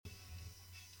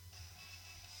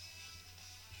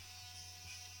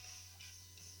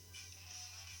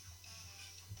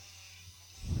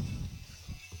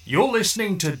You're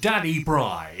listening to Daddy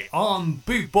Bry on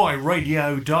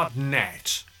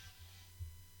bootboyradio.net.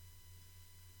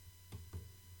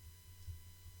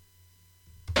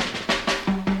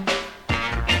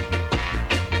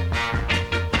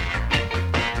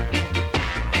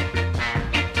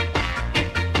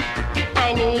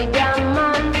 I need a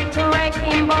man to wreck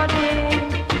him body,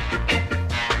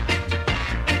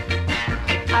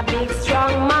 a big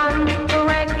strong man to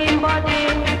wreck him body.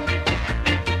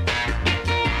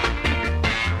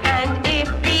 And if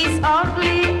he's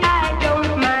ugly, I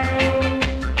don't mind.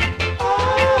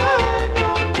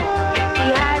 He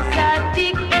has a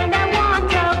dick and I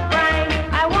want a grind.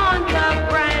 I want a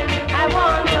grind. I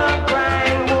want a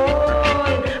grind.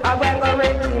 Oh, I'm gonna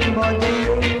wreck him body.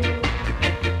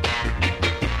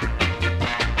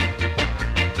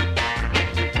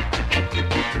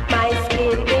 My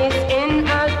skin is in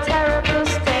a terrible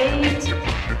state.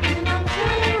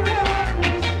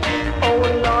 Oh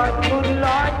Lord, good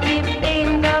Lord, give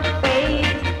him the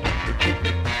faith.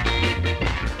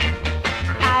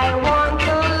 I want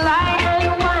to lie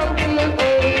and want till 8.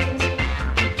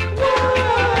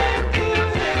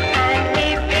 And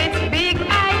if it's big,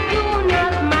 I do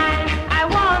not mind. I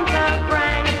want a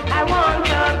grind, I want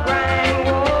a grind.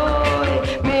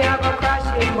 Oh, me I go crash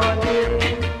him body.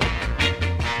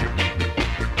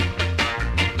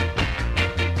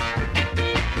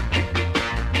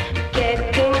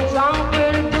 Getting drunk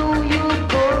will do you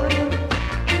good.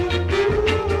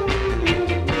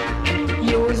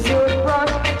 Use your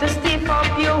brush to stiff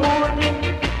up your hood.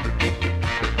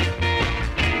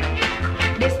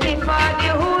 The stiffer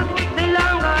the hood, the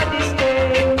longer the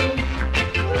stay.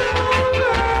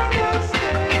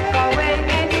 For when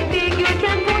it's big, you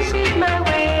can push it my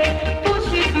way,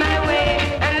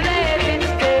 and let it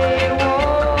stay.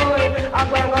 Oh, I'm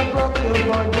gonna broke your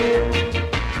body.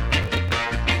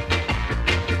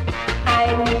 I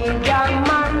need a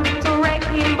man to wreck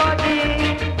him body,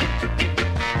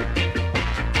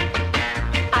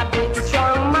 a big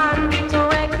strong man to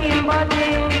wreck him body.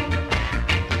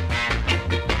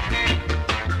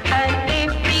 And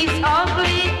if he's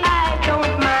ugly, I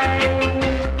don't mind.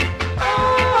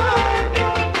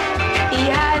 He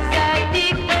has a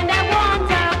dick and I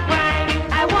want a grind.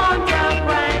 I want a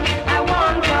grind. I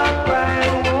want a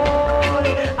grind. Oh,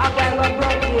 I'm gonna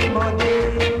broke him body.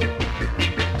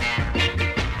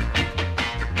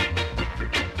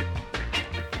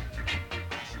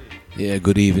 Yeah,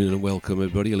 good evening and welcome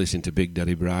everybody. You're listening to Big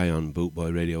Daddy Bry on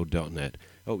bootboyradio.net.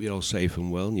 Hope you're all safe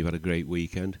and well and you've had a great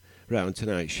weekend. Right, on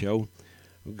tonight's show,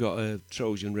 we've got a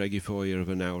Trojan reggae for you of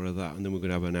an hour of that, and then we're going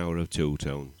to have an hour of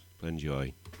two-tone.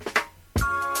 Enjoy.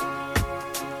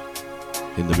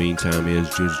 In the meantime, here's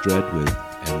Judge Dredd with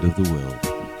End of the World.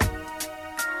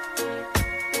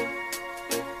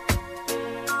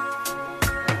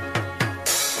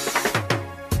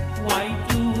 Why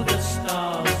do the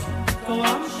stars go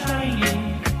on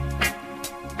shining?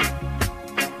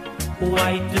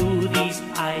 Why do these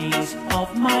eyes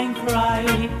of mine cry?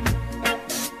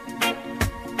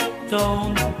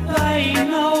 Don't I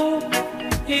know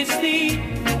it's the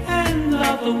end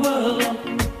of the world?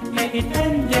 It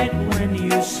ended when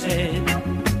you said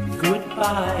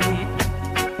goodbye.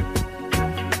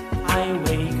 I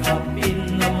wake up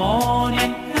in the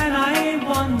morning and I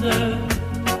wonder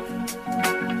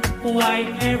why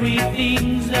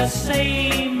everything's the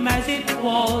same as it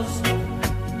was.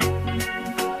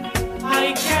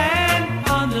 I can't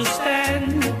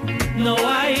understand, no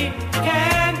I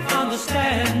can't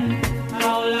understand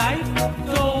how life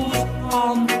goes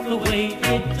on the way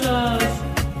it does.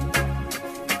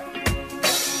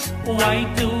 Why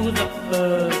do the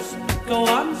birds go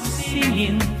on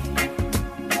singing?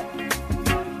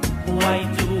 Why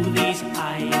do these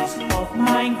eyes of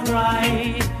mine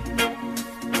cry?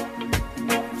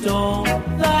 Don't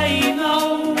I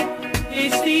know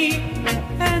it's the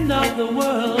end of the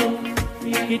world?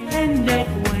 It ended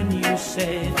when you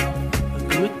said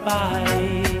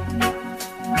goodbye.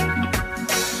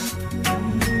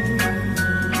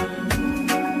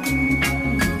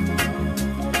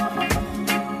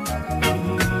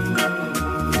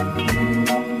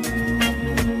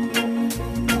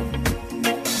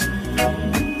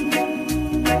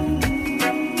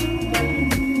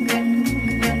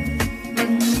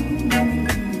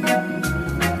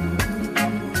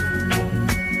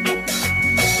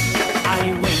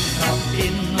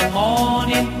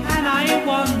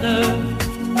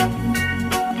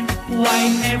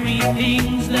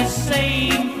 Everything's the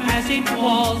same as it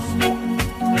was.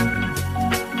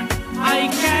 I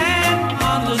can't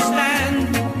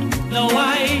understand, no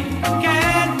I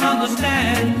can't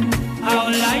understand how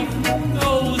life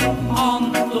goes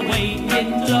on the way it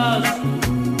does.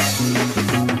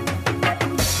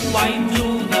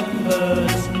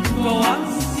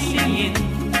 crying?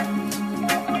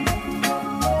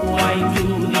 Why do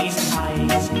these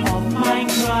eyes of mine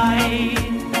cry?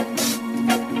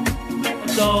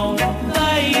 Don't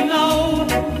they know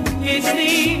it's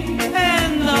the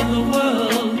end of the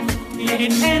world?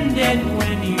 It ended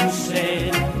when you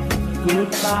said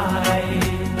goodbye.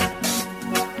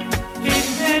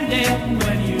 It ended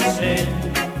when you said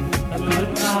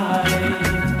goodbye.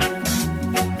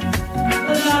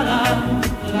 La la la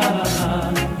la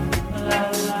la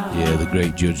la. Yeah, the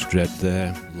great Judge Dredd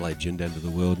there, legend, end of the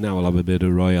world. Now we'll have a bit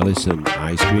of Roy Ellis and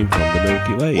Ice Cream from the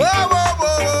Milky Way. Whoa, whoa,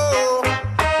 whoa.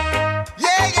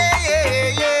 Yeah, yeah, yeah,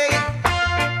 yeah, yeah.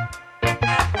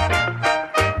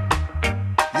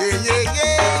 Yeah, yeah,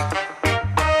 yeah.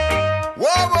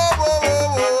 Whoa, whoa, whoa, whoa,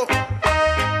 whoa.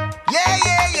 Yeah,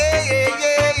 yeah, yeah, yeah,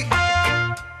 yeah.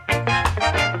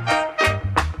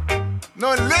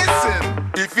 Now listen,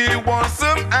 if you want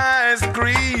some ice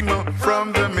cream from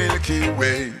the Milky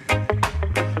Way,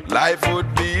 life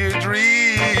would be a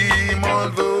dream,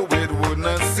 although it would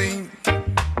not seem.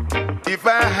 If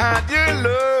I had your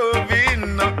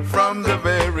loving from the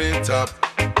very top,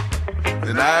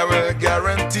 then I will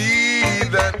guarantee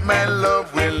that my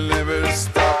love will never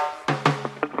stop.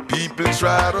 People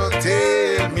try to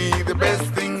tell me the best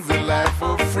things in life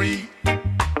for free,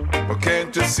 but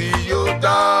can't you see, your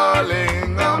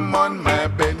darling, I'm on my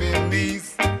bending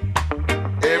knees.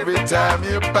 Every time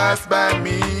you pass by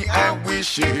me, I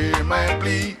wish you hear my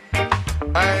plea.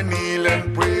 I kneel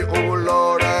and pray, oh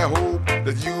Lord, I hope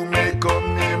that you may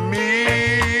come near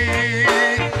me.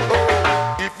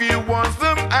 Oh, if you want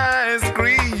some ice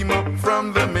cream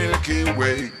from the Milky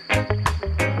Way,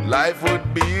 life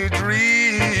would be a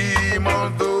dream,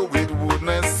 although it would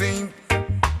not seem.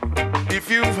 If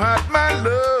you've had my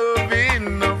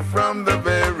loving from the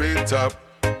very top,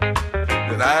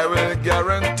 then I will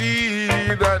guarantee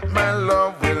that my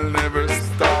love will never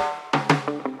stop.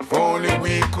 If only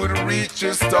we could reach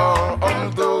a star,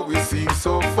 although we seem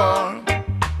so far.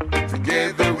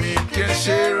 Together we can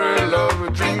share a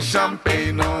love, drink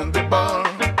champagne on the bar.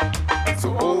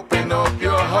 So open up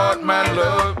your heart, my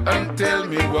love, and tell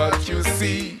me what you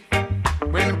see.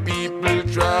 When people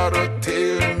try to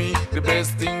tell me the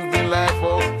best things in life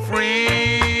are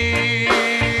free.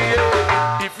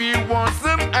 If you want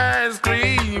some ice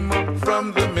cream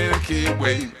from the Milky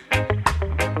Way,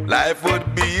 life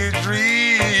would be a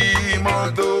dream,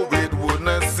 although it would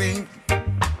not seem.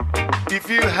 If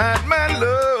you had my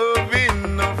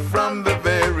loving from the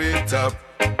very top,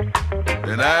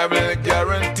 then I will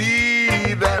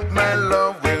guarantee that my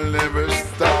love will never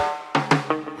stop.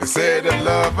 They say that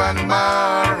love and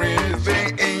marriage,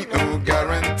 they ain't no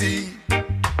guarantee.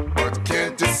 But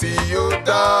can't you see, your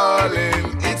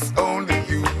darling, it's only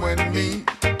you and me.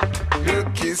 Your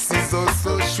kisses are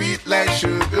so sweet like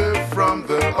sugar from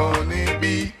the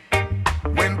honeybee.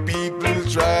 When people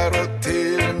try to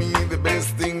tell me the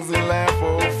best things in life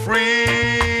are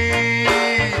free.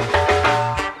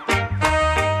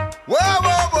 Whoa,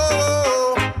 whoa,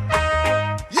 whoa.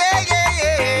 Yeah, yeah,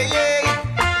 yeah, yeah.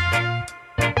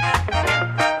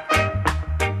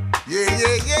 Yeah,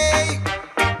 yeah, yeah.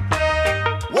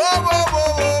 Whoa, whoa,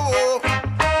 whoa, whoa, whoa.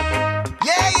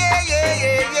 Yeah, yeah, yeah,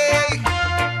 yeah, yeah.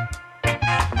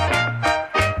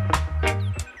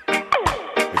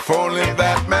 If only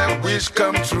that my wish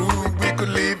come true, we could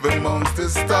live amongst the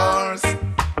stars.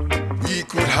 We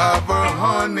could have a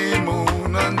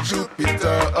honeymoon on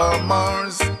Jupiter or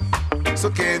Mars. So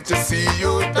can't you see,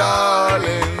 your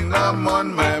darling, I'm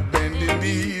on my bending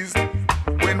knees.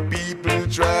 When people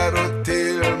try to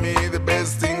tell me the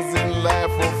best things in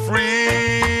life are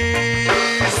free.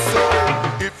 So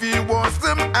if you want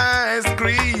some ice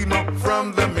cream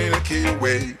from the Milky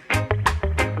Way,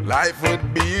 life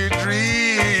would be a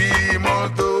dream,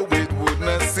 although it would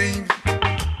not seem.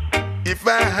 If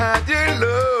I had your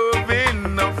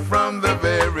loving from the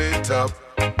very top,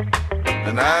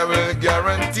 then I will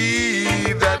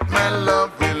guarantee that my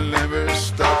love will never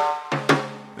stop.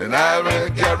 Then I will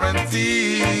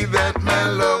guarantee that my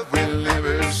love will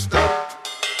never stop.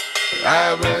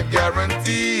 I will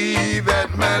guarantee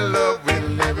that my love will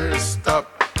never stop.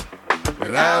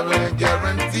 And I will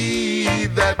guarantee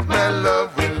that my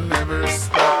love will never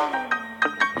stop.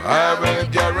 I will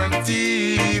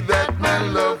guarantee that my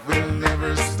love will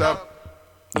never stop.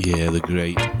 Yeah, the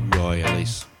great Roy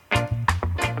Ellis.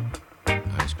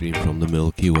 Ice Cream from the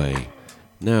Milky Way.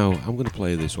 Now, I'm going to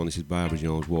play this one. This is Barbara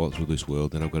Jones, Walk Through This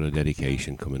World, and I've got a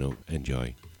dedication coming up.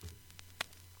 Enjoy.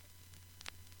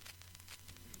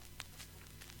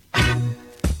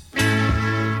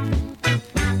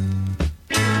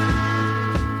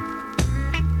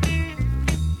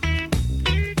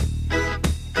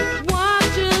 Walk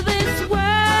through this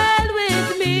world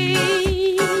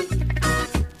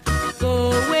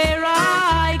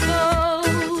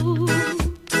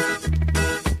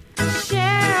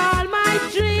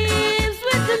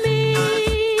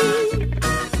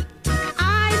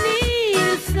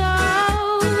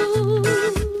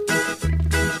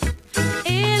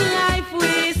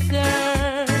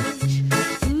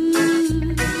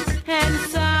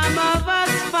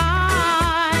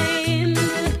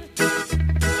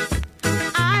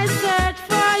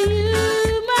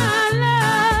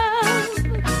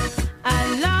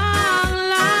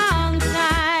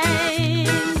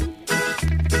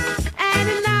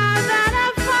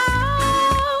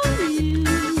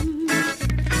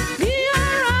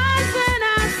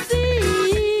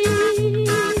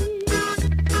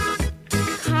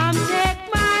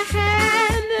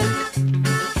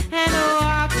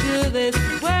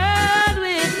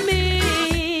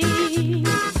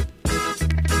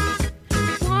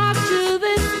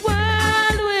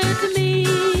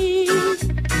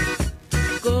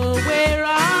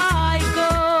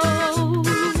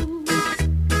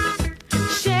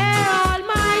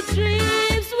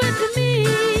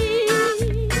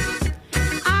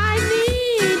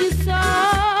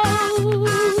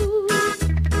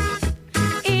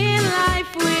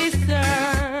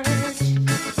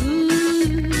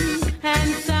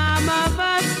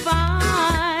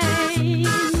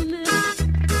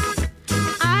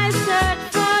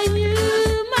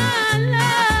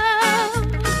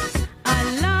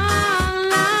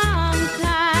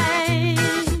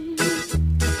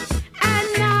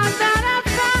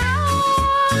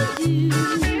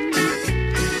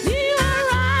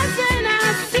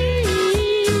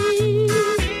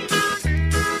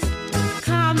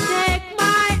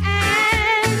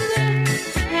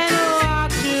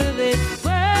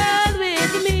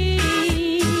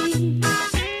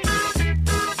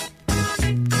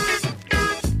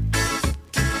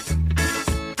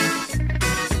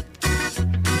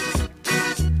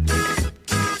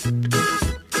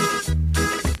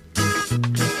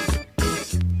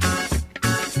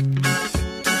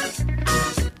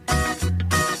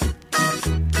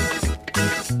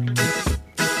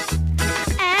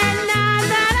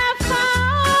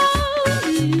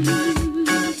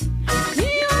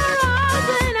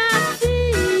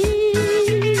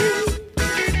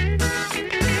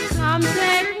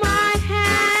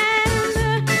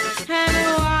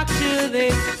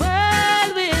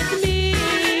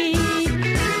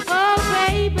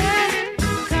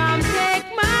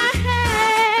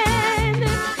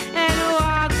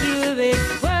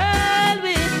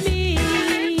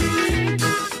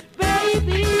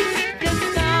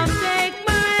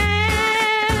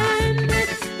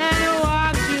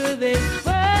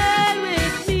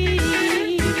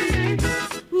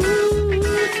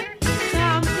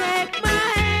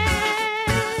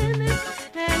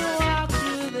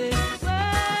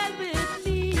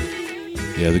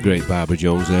Yeah, the great Barbara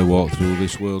Jones there walked through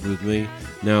this world with me.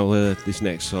 Now, this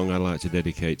next song I'd like to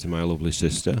dedicate to my lovely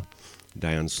sister,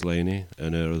 Diane Slaney,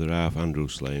 and her other half, Andrew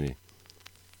Slaney.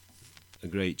 A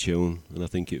great tune, and I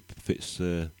think it fits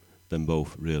them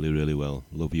both really, really well.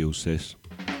 Love you, sis.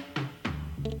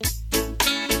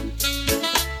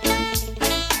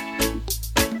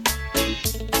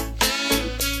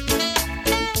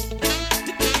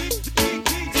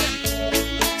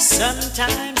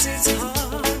 Sometimes it's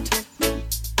hard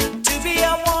to be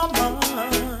a woman,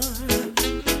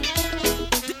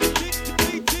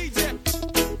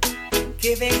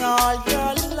 giving all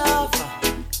your love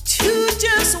to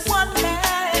just one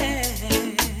man.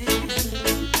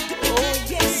 Oh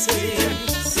yes it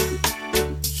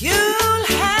is. You'll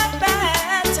have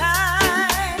bad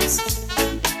times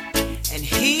and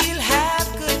he'll have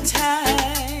good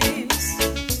times,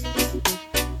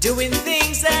 doing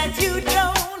things that you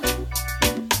don't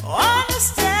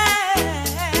understand.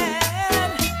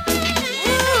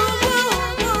 Ooh,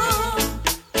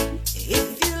 if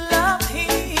you love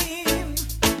him,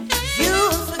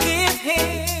 you'll forgive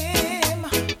him.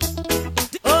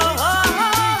 Oh,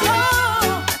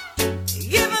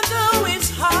 even though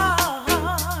it's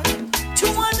hard to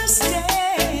understand.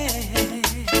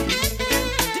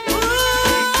 Ooh,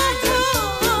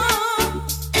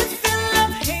 if you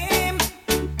love him,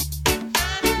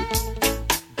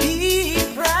 be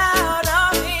proud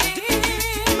of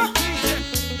him,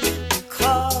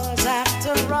 'cause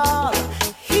after all,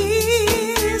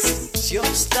 he's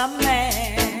just a man.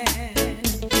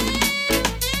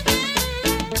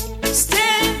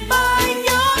 Stand by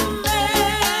your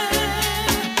man,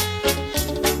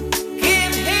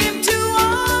 give him 2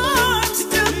 arms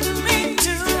to cling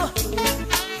to,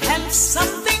 and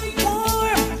something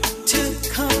warm to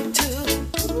come to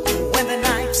when the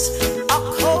nights are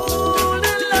cold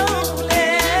and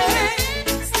lonely.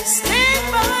 Stand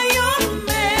by your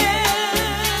man.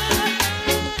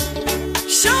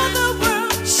 Show the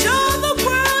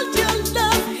world you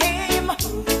love him.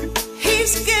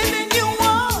 He's giving you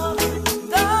all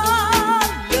the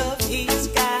love he's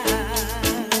got.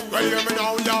 Well, hear me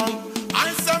now, young. I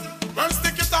said, well,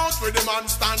 stick it out with him and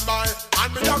stand by. And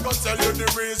me not gonna tell you the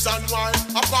reason why.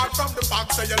 Apart from the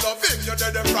fact that you love him, you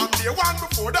did it from day one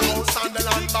before the house and the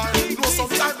land by. No,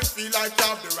 sometimes it feel like you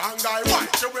have the wrong guy. Why?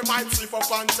 We might slip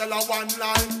up and tell her one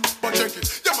line. But check it,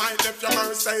 you might left your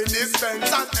Mercedes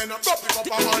Benz and end up pick up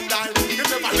a Hyundai. You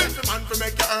never left the man to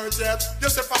make you hurt yet. You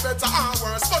say for better or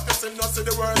worse, but you still not see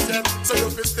the worst yet. So you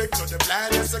feel stick to the plan,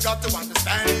 yes, you got to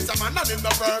understand he's a man and in the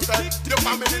perfect. Your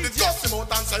family discuss him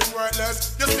out and say him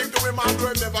worthless. You stick to him and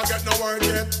will never get no word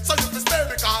yet. So you feel stay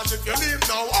because if you leave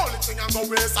now, only thing I'm gonna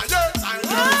waste are your time,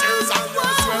 your tears and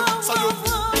your sweat. So you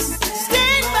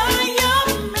Stand by your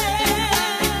man.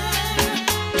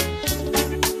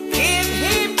 Give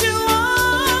him 2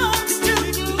 arms to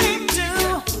cling to,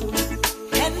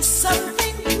 and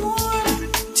something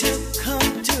warm to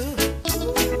come to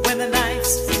when the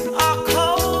nights are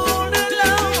cold and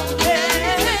lonely.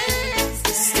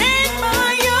 Stand by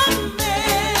your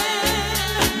man.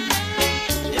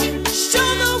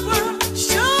 Show the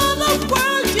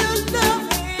world you love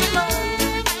him.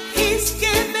 He's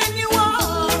giving you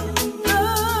all the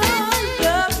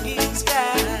love he's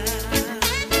got.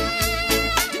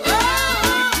 Oh,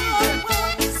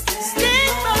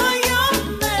 stand by your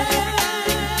man.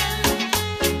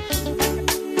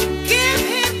 Give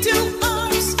him 2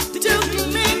 arms to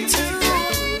cling to,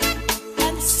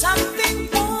 and something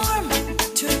warm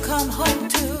to come home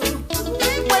to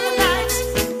when the nights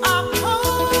are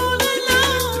cold and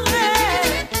lonely.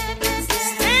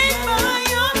 Stand by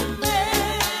your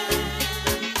man.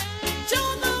 Show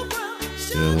the world.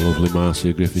 Yeah, the lovely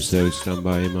Marcia Griffiths there is stand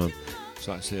by him, man.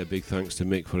 So I'd say a big thanks to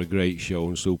Mick for a great show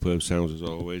and superb sounds as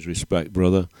always. Respect,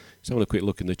 brother. Let's have a quick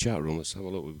look in the chat room. Let's have a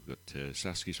look. We've got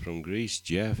Saskis from Greece,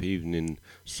 Jeff, Evening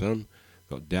Sun,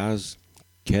 got Daz,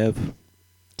 Kev,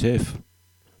 Tiff,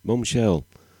 Mum Shell.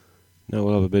 Now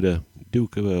we'll have a bit of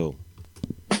Duke of Earl.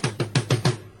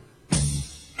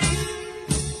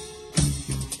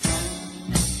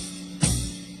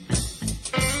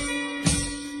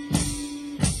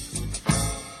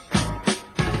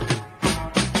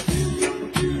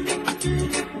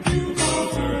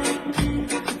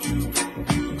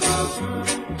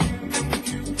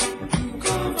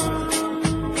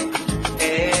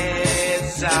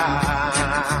 As I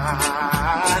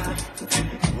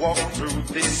walk through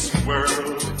this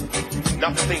world,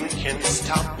 nothing can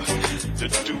stop the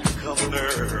Duke of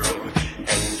Earl.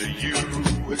 And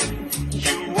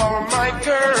you are my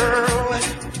girl,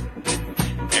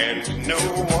 and no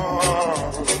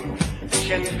one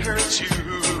can hurt you.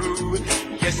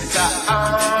 Yes, I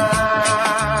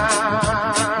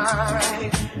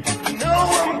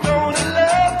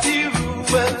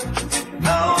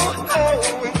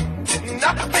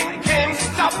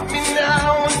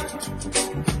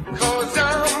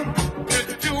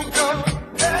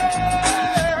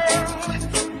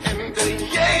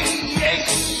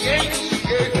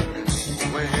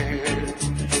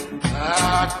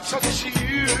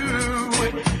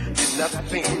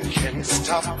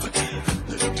stop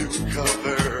the Duke of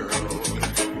Earl.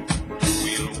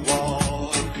 We'll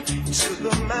walk to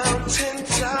the mountain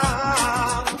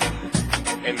top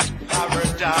and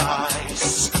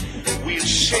paradise we'll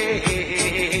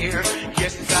share.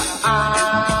 Yes, I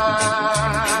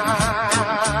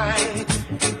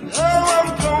know I'm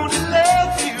gonna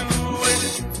love you.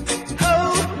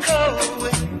 Oh, oh,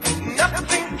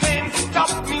 nothing can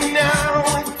stop me now.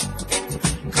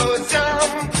 'Cause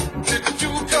I'm the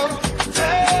Duke of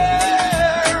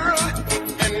Earl,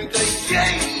 and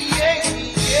yeah, yeah,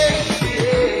 yeah,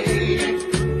 yeah.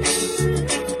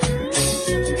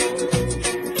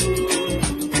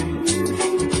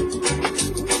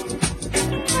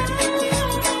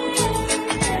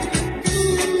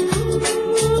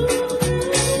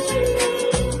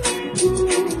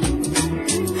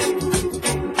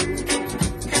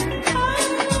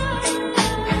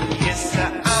 Yes, I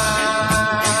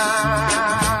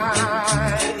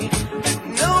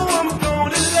know I'm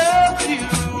gonna love you.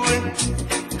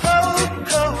 Oh,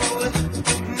 oh,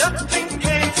 nothing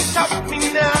can stop me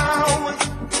now.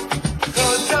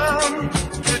 'Cause I'm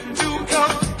the Duke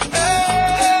of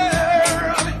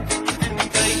Earl.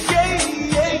 And yeah,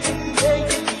 yeah, yeah,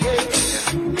 yeah.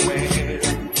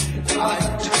 When I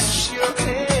touch your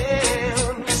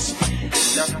hands,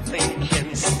 nothing can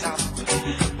stop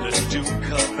the Duke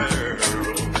of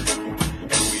Earl.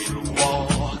 We'll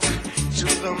walk to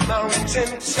the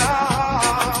mountain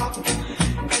top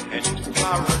and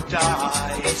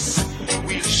paradise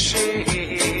we'll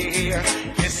share.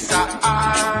 Yes, I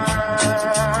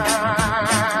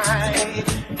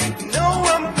know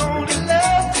I'm gonna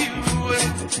love you.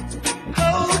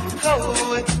 Oh, oh,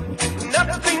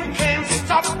 nothing can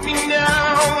stop me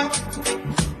now.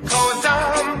 'Cause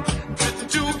I'm the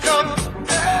Duke of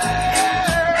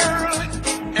Earl.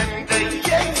 And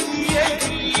yeah, yeah,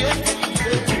 yeah, yeah.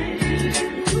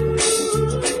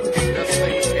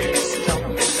 Nothing can stop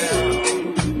me now.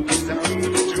 'Cause I'm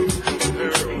the Duke of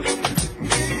Earl.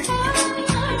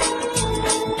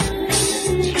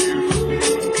 You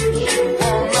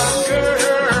are my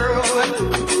girl.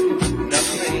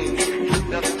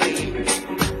 Nothing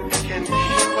can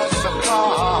keep us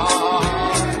apart.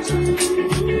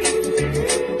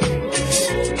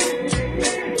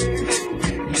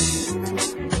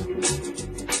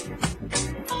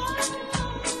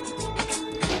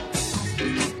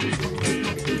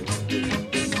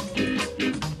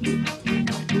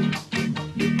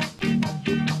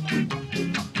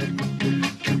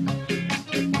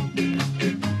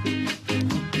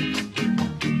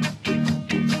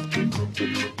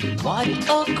 What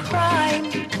a crime,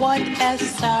 what a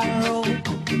sorrow.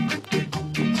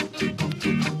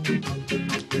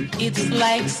 It's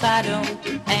like Sodom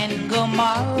and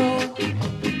Gomorrah.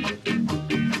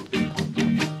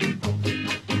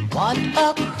 What a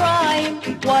crime,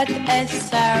 what a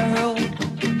sorrow.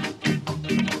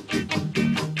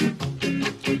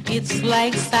 It's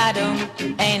like Sodom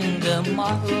and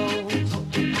Gomorrah.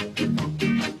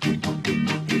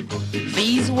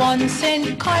 These ones and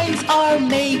kinds are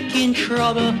making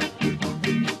trouble.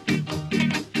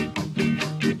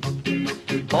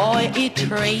 Boy, it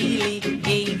really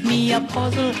gave me a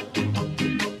puzzle.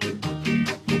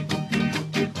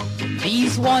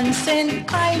 These ones and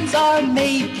kinds are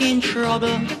making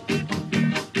trouble.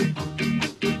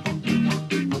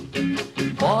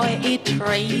 Boy, it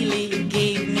really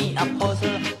gave me a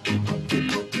puzzle.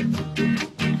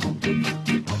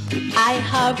 I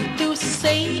have to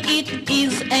say it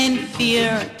is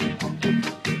unfair,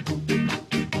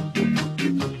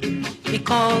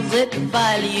 because it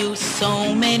values so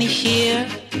many share.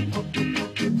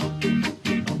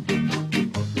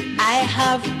 I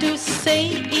have to say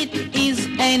it is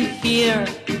unfair,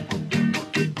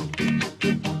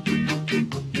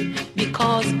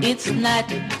 because it's not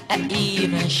an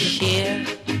even share.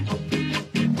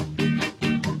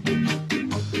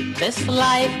 This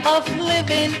life of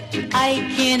living, I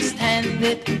can't stand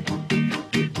it.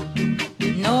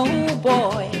 No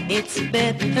boy, it's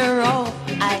better off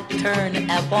I turn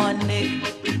upon it.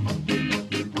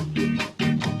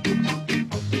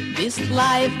 This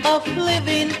life of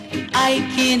living, I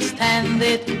can't stand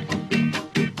it.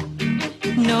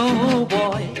 No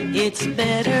boy, it's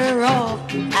better off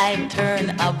I turn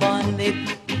upon it.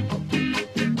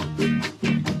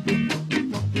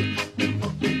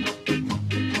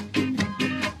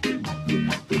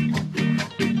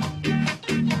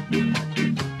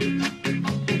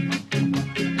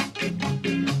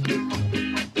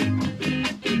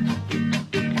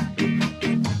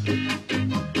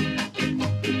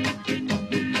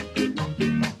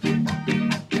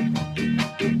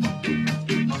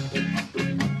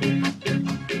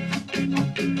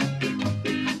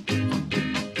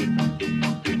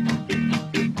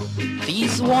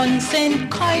 These ones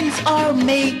and kinds are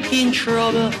making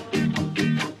trouble.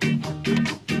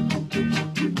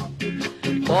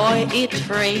 Boy, it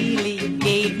really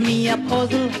gave me a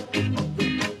puzzle.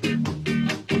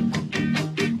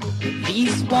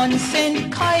 These ones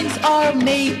and kinds are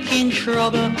making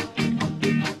trouble.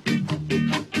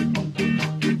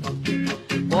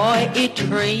 Boy, it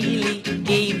really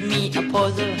gave me a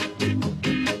puzzle.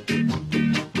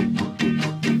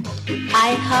 I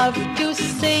have to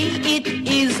say it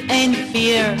is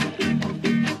unfair,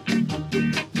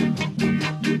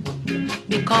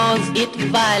 because it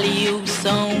values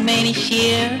so many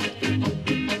shares.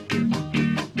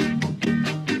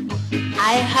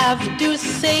 I have to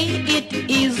say it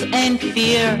is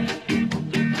unfair,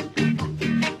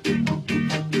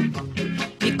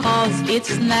 because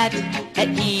it's not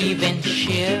an even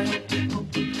share.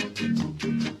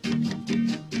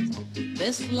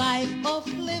 This life of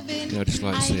living, I'd just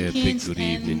like to say a big good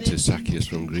evening to Sakios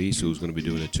from Greece, who's going to be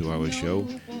doing a 2-hour show,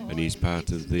 and he's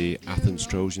part of the Athens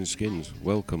Trojan Skins.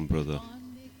 Welcome, brother.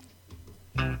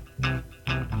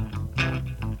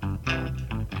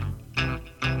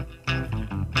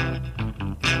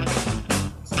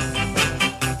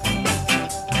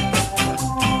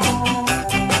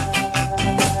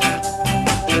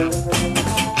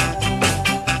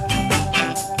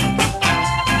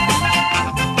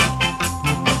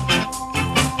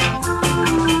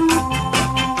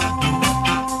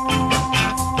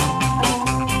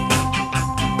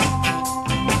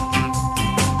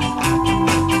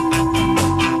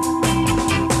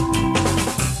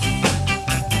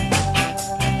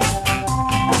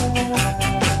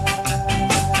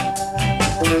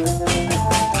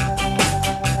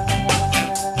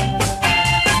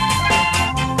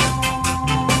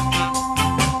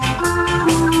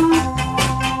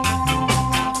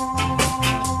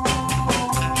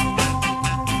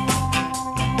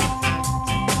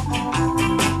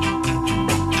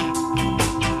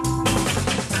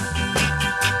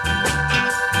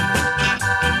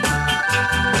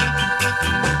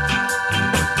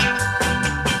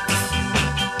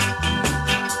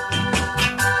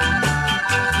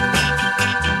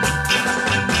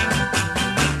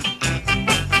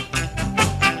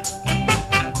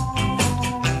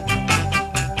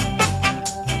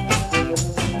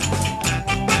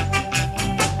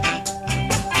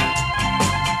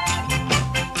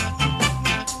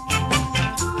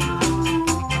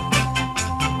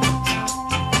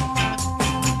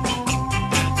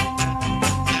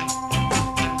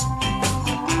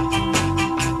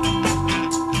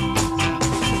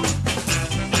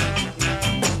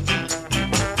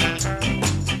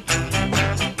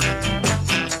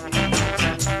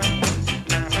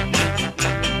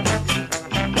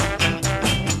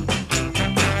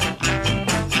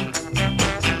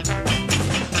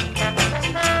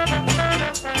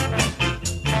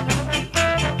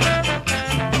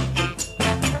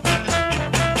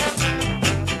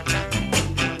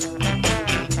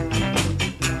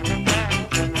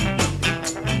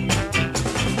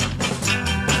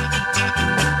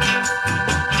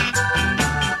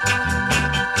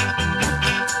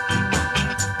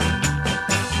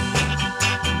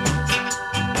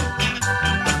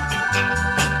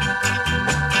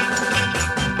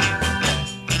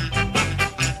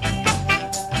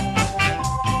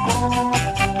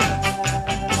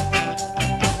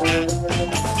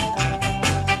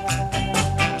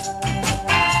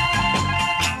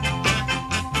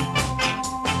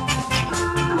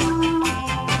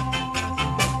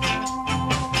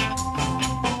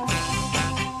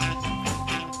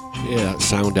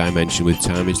 Sound Dimension with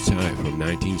Time is Tight from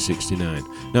 1969.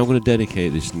 Now I'm going to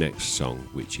dedicate this next song,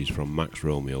 which is from Max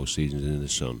Romeo, Seasons in the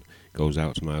Sun. Goes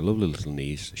out to my lovely little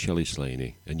niece, Shelley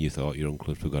Slaney. And you thought your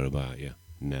uncle had forgot about you?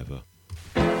 Never.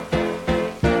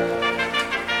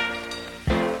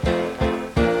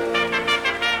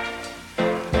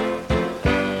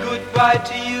 Goodbye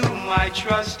to you, my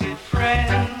trusted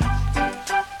friend.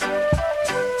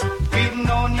 We've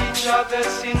known each other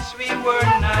since we were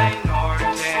 9 or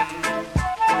 10.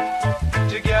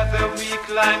 Together we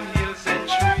climb hills and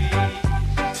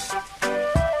trees,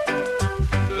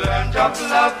 learned of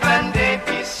love and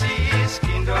ABC,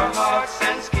 skinned our hearts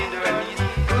and skinned our knees.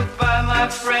 Goodbye, my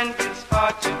friend, it's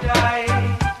hard to die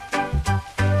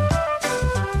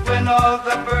when all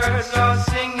the birds are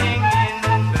singing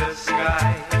in the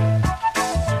sky.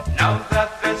 Now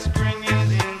that the spring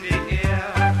is in the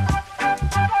air,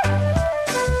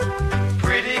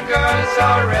 pretty girls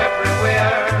are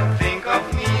everywhere. Think of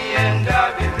me and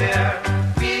I'll be there.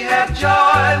 We have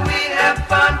joy, we have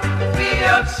fun, we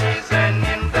have season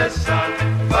in the sun.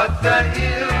 But the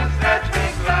hills that we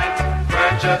climb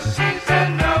were just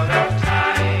season out of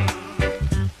time.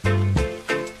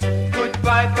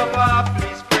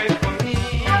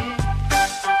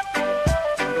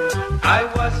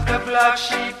 black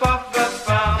sheep of the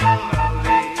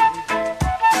family.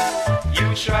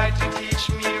 You tried to teach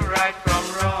me right from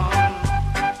wrong.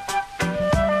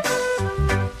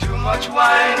 Too much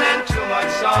wine and too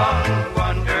much song.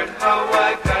 Wondered how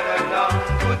I got along.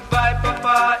 Goodbye,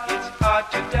 Papa, it's hard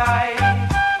to die.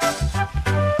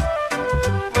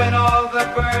 When all the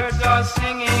birds are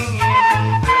singing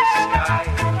in the sky.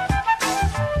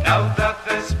 Now that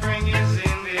the spring is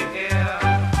in the air.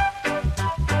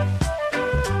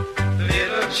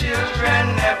 Little children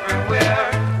everywhere.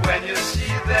 When you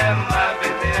see them, I'll be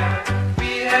there.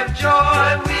 We have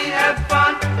joy, we have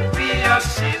fun. We have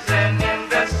season in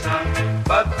the sun.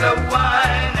 But the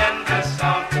wine and the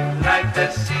song, like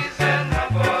the season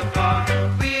have all gone.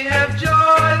 We have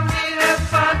joy, we have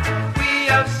fun. We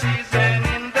have season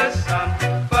in the sun.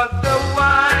 But the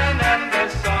wine and the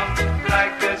song,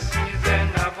 like the season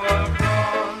have all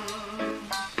gone.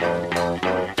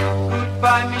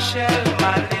 Goodbye, Michelle,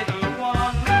 my little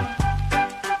one.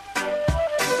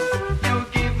 You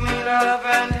give me love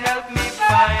and help me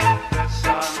find the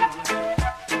sun.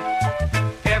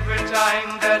 Every time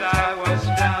that I was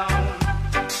down,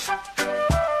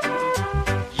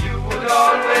 you would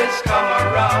always come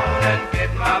around and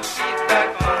get my feet back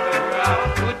on the ground.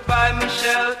 Goodbye,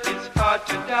 Michelle, it's hard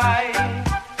to die.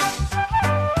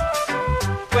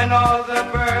 When all the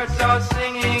birds are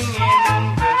singing in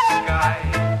the sky.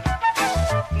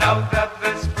 Now that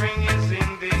the spring is in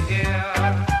the air.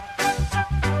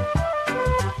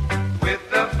 With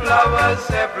the flowers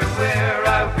everywhere, I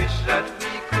wish that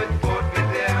we could both be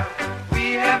there.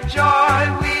 We have joy,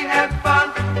 we have fun,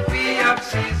 we have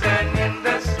season in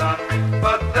the sun.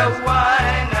 But the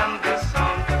wine and the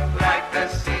song, like the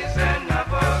season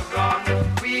have all gone.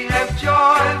 We have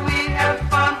joy, we have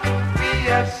fun, we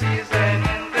have season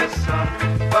in the sun.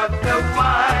 But the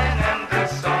wine and the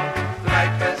song,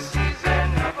 like the season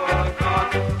have all gone.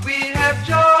 We have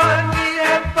joy, we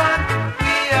have fun,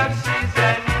 we have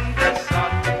season in the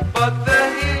sun. But the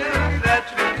hills that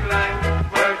we climb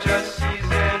were just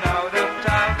season out of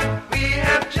time. We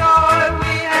have joy,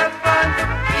 we have fun,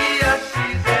 we have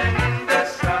season in the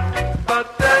sun. But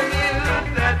the hills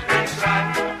that we climb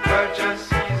were just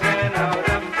season out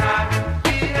of time.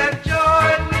 We have joy,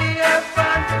 we have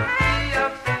fun, we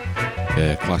have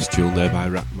season. Class tune there by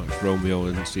Max Romeo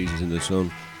and Seasons in the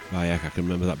Sun by Eck. I can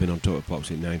remember that being on Total Pops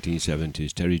in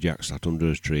 1970s. Terry Jack sat under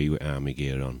a tree with army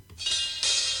gear on.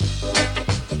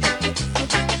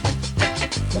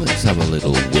 Let's have a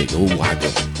little wiggle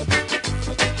waggle.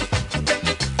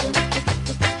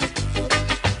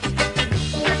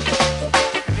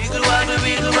 Wiggle waggle,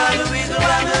 wiggle waggle, wiggle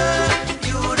waggle.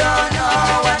 You don't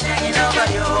know what's hanging over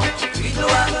you. Wiggle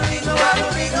waggle, wiggle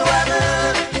waggle, wiggle waggle.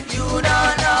 You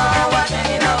don't know what's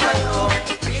hanging over you.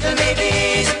 Wiggle me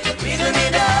this, wiggle me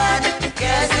that.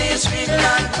 Guess this wiggle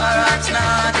and perhaps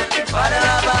not. Father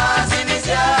of us in his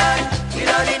yard.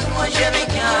 Without it, much we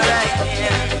can't right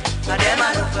here. And them a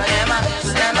look for them a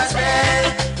miss, them a spell.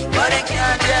 But they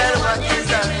can't tell what is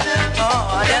the riddle.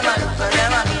 Oh, them a look for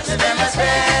them a miss, them a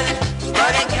spell.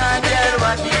 But they can't tell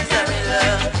what is the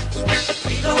riddle.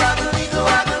 Wiggle waggle, wiggle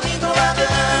waggle, wiggle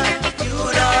waggle. You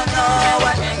don't know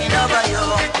what's hanging over you.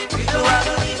 Wiggle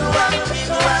waggle, wiggle waggle,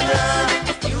 wiggle waggle.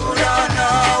 You don't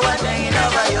know what's hanging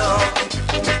over you.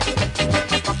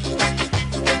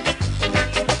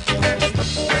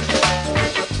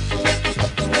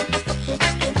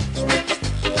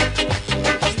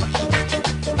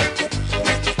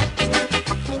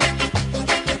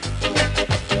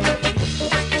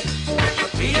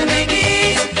 Wiggle me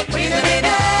this, wiggle me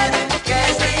that.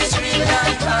 Guess this wiggle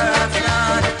and perhaps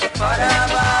not. Father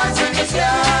of us in his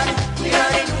yard. We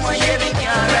are in one year we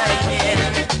can't ride in.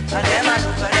 And them a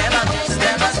look for them a miss,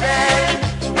 them a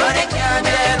spell. But they can't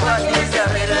tell what is the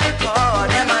riddle. Oh,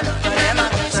 them a look for them a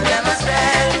miss, them a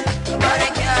spell. But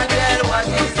they can't tell what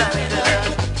is the riddle.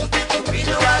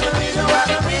 Wiggle waggle, wiggle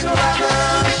waggle, wiggle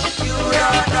waggle. You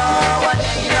don't know what's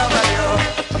hanging over you.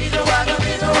 Wiggle waggle,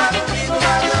 wiggle waggle, wiggle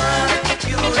waggle.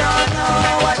 You don't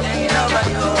know what's hanging over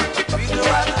you. Wiggle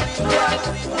waggle, wiggle waggle, wiggle waggle,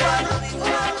 wiggle waggle, wiggle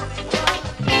waggle.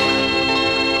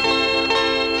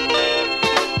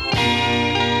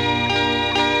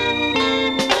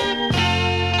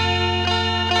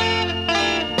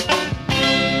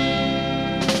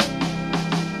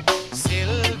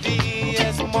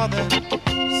 Sylvia's mother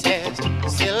says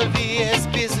Sylvia's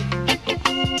busy,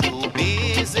 too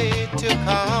busy to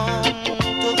come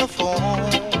to the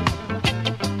phone.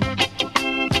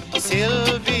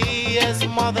 Sylvia's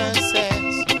mother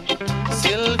says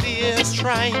Sylvia's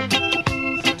trying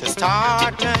to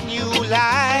start a new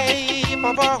life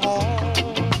of her own.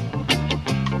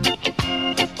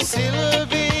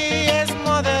 Sylvia's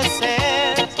mother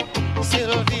says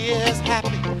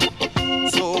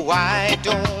why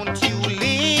don't you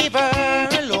leave her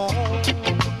alone?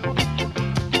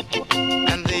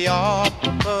 And the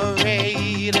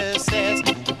operator says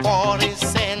 40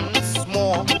 cents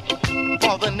more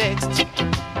for the next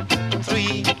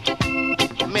 3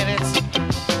 minutes.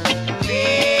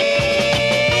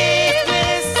 Please,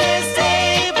 Mrs.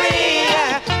 Avery, I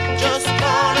just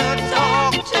wanna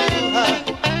talk to her.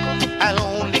 I'll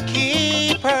only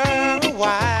keep her a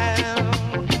while.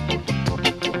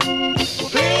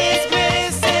 Please,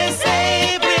 Mrs.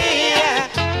 Avery, I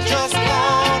just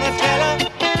wanna tell her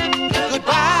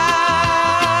goodbye.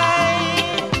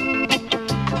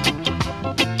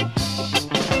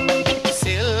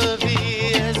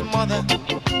 Sylvia's mother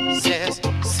says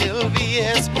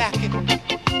Sylvia's packing.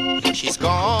 She's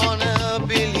gonna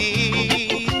be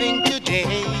leaving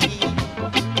today.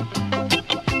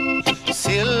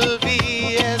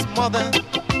 Sylvia's mother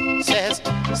says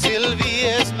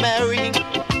Sylvia's marrying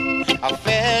a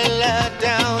fella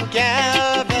down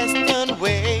Galveston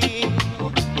Way.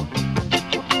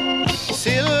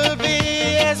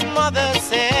 Sylvia's mother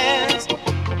says,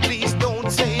 please don't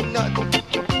say nothing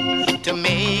to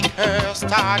make her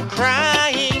start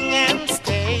crying and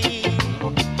stay.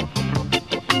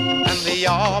 And the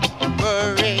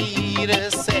operator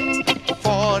says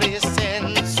 40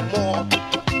 cents more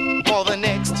for the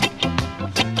next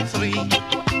 3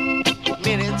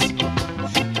 minutes.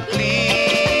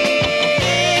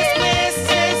 Please,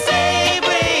 Mrs.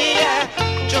 Avery, I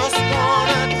just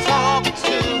wanna talk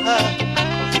to her.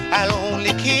 I'll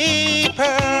only keep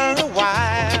her a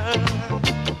while.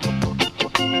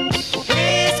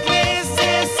 Please,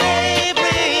 Mrs.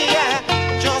 Avery, I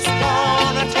just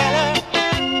wanna tell her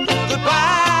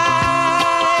goodbye.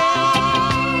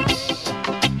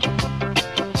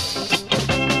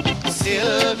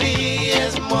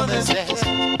 Sylvia's mother says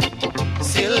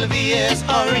Sylvia's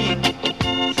hurrying.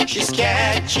 She's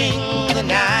catching the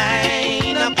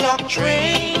 9 o'clock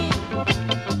train.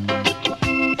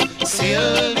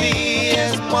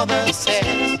 Sylvia's mother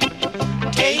says,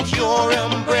 take your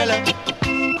umbrella,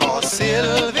 'cause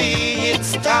Sylvie, it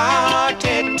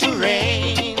started to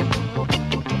rain.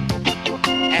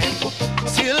 And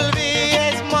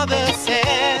Sylvia's mother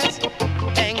says,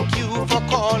 thank you for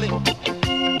calling,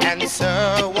 and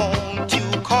sir, won't you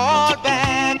call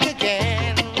back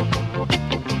again?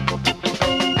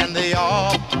 And the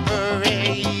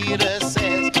operator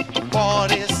says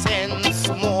 40 cents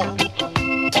more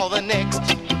for the next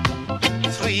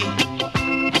 3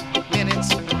 minutes.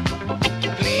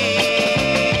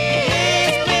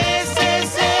 Please,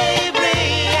 Mrs. Avery,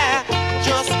 I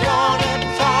just wanna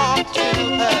talk to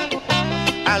her.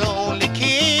 I'll only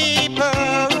keep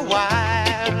her a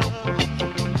while.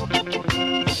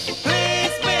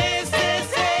 Please, Mrs.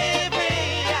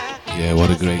 Avery, Yeah, what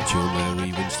a great tune there,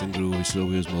 Wee Winston Groovy,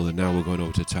 Sylvia's mother. Now we're going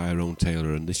over to Tyrone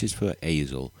Taylor, and this is for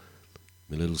Hazel,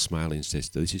 my little smiling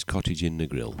sister. This is Cottage in the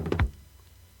Grill.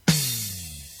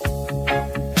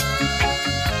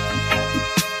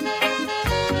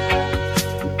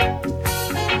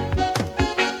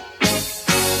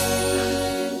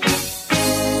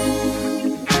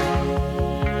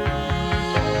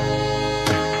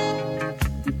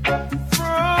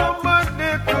 From a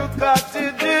little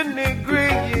cottage in the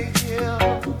green hill,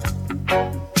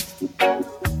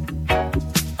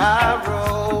 I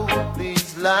wrote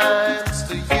these lines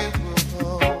to you.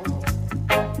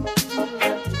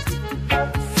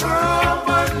 From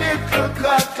a little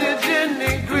cottage in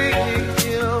the green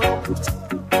hill,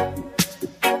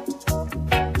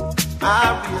 I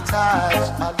realize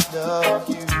I love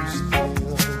you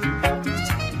still.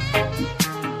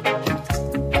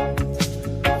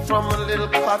 From a little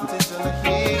cottage on a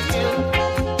hill,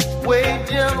 way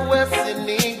down west in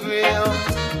Negril,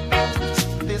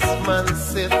 this man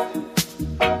said,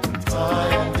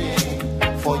 finding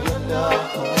for your love.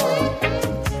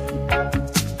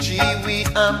 Gee,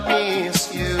 I miss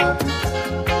you.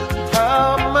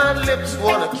 How my lips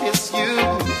wanna kiss you.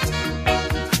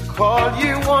 Call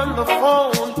you on the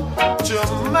phone. To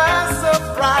my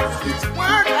surprise, you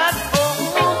weren't at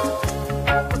home.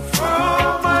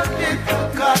 From a little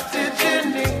cottage in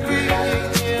the green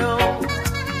hill,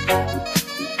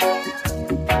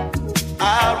 I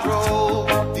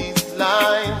wrote these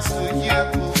lines to you.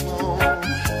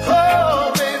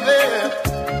 Oh, baby,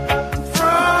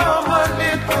 from a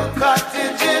little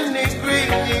cottage in the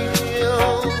green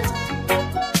hill,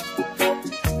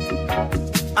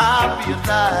 I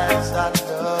realize I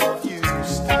love you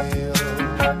still.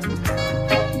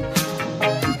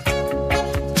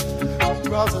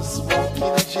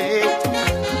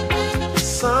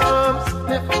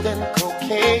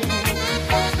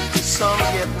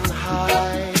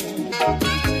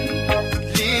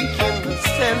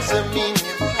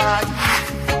 Sensimania party.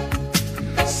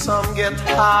 Some get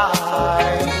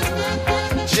high.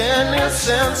 Jenny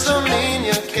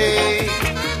Sensimania cake.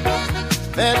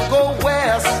 Then go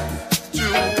west to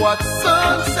watch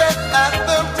sunset at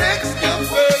the Rick's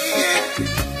Cafe.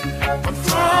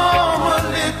 From a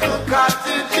little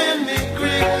cottage in the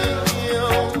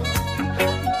grill,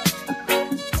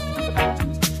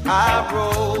 I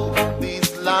wrote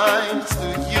these lines to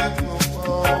you.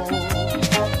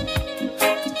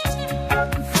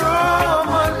 From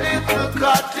a little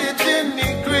cottage in the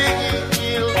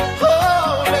grill,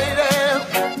 oh lady,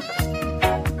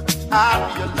 I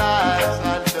realize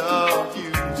I love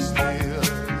you still.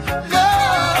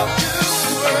 Love you,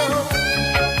 well.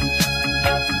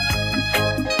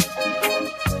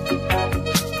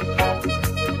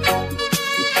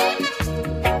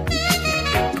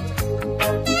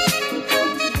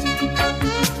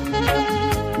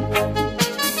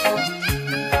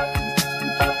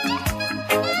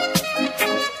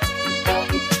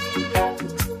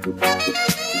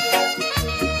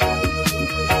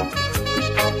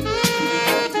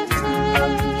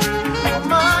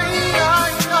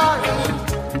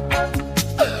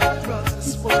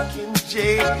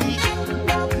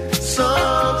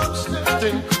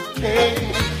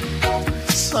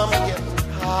 Some getting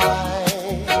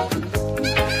high,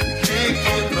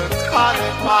 kicking the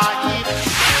cotton pie.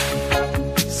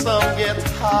 Some get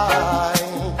high,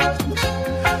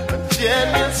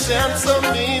 Jenny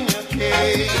Sensimania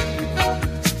cake.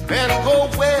 Then go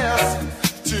west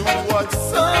to watch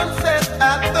sunset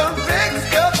at the Rick's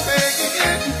Cafe.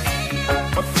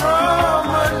 From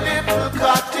a little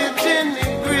cottage in the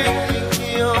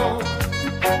grill,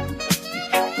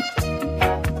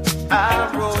 I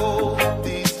wrote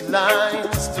these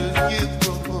lines to you.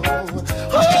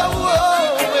 Oh,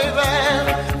 baby,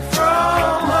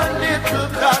 from a little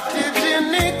cottage in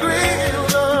the grill,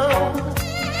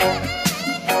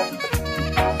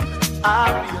 I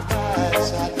realize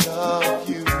I love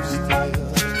you still.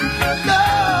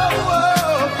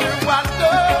 Love you, I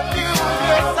love you,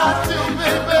 yes I do,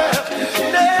 baby.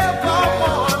 Never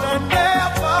wanna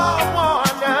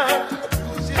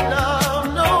lose your love,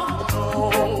 no.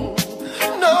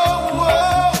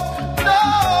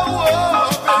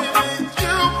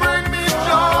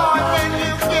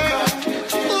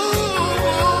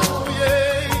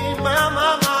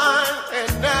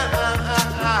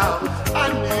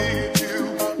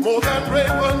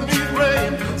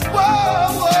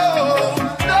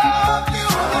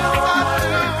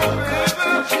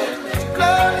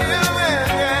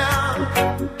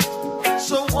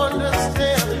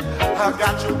 I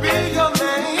got to be your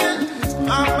man,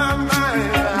 my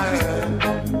mind.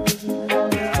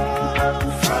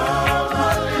 From a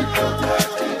little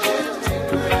cottage in the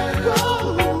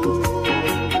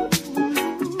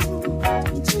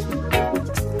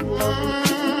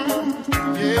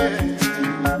yeah.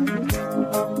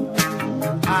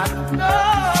 I know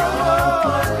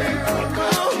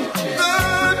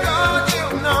good God, you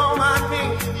know I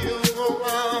need you.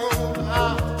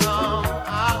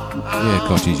 Yeah,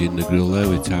 Cottage in the Grill there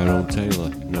with Tyrone Taylor.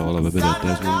 Now I'll have a bit of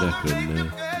Desmond Decker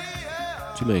and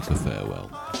Jamaica Farewell.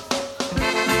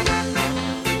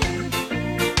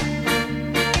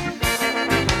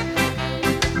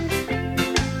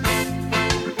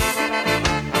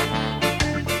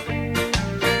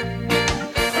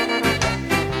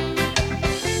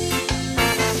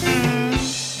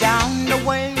 Down the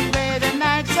way where the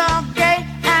nights are gay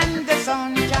and the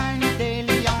sun shines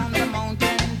daily on the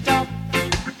mountain top,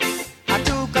 I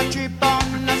took a trip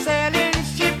on a sailing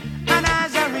ship, and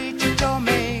as I reached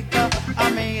Jamaica, I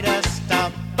made a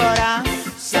stop. But I'm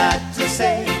sad to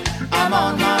say I'm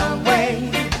on my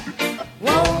way,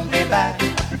 won't be back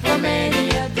for many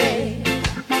a day.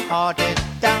 My heart is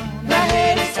down, my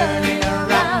head is turning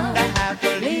around. I have to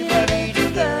leave a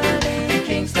little girl in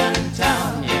Kingston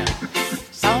town. Yeah.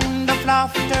 Sound of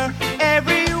laughter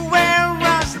everywhere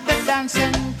as the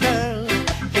dancing girl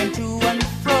came to and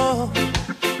fro.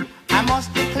 I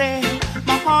must declare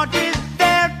my heart is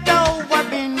there, though I've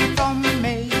been from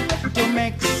May to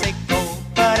Mexico.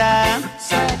 But I'm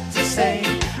sad to say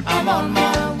I'm on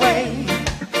my way,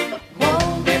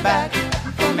 won't be back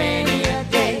for many a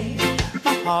day.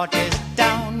 My heart is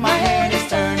down, my head is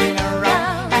turning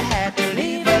around. I had to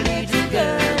leave a little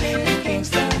girl in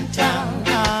Kingston town.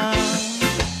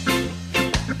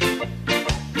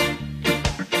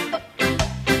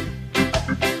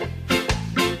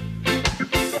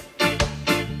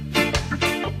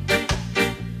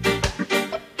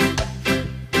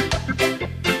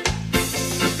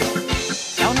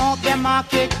 Down off the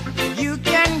market, you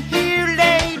can hear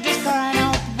ladies crying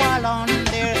out while on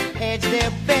their heads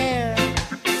they're bare.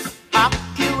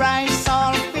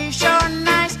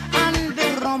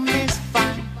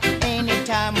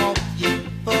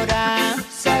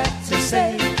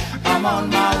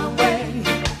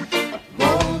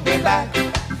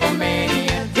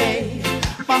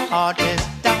 heart is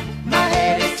down, my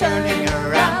head is turning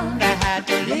around. I had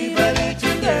to leave a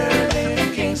little girl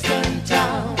in Kingston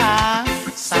town. I'm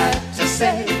sad to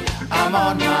say I'm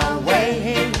on my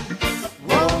way,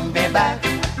 won't be back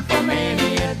for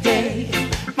many a day.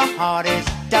 My heart is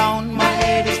down, my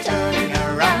head is turning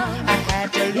around. I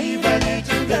had to leave a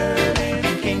little girl in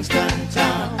Kingston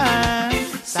town. I'm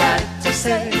sad to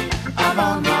say I'm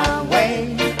on my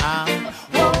way, I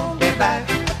won't be back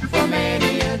for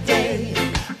many a day.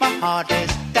 My heart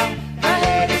is down, my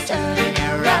head is turning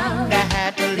around. I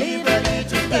had to leave a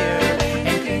little girl in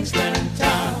Kingston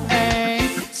town.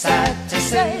 Ain't sad to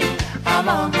say I'm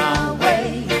on my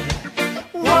way,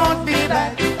 won't be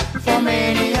back for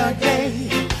many a day.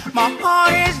 My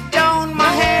heart is down,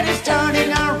 my head is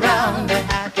turning around. I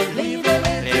had to leave a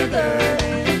little girl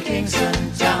in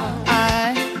Kingston town.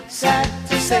 I'm sad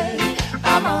to say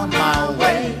I'm on my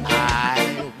way,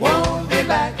 I won't be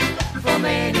back for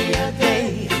many a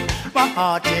day. My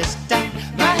heart is down,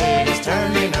 my head is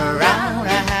turning around.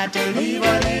 I had to leave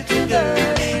a little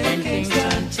girl in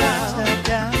Kingston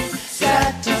town.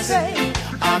 Sad to say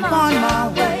I'm on my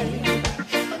way,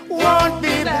 won't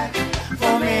be back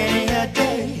for many a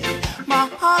day. My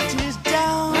heart is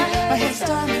down, my head's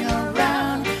turning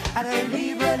around. I had to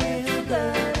leave a little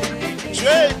girl in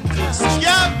Kingston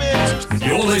town.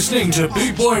 You're listening to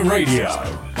Boot Boy Radio.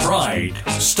 Pride,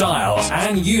 style,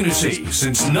 and unity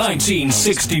since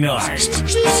 1969.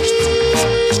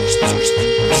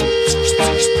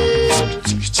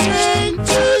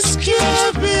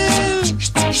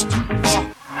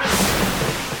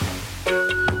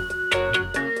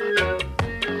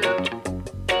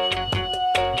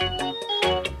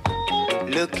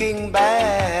 Looking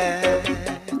back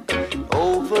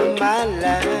over my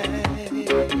life,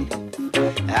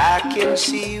 I can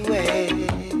see where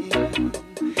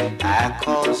I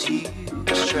caused you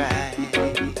strife.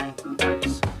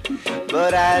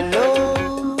 But I know,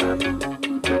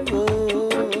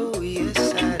 oh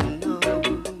yes I know,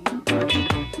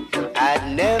 I'd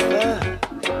never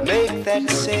make that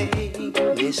same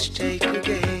mistake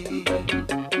again.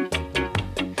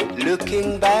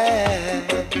 Looking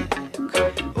back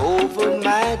over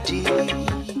my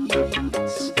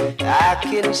deeds, I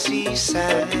can see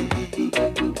signs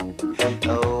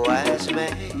a wise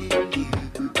man used.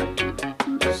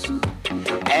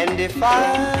 And if I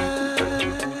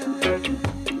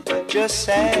just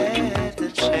had the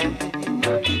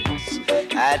chance,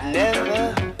 I'd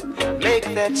never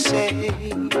make that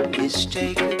same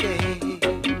mistake again.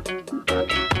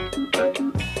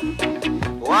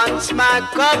 Once my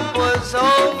cup was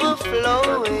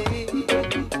overflowing,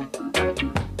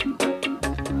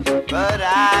 but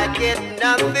I get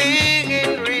nothing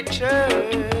in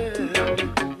return.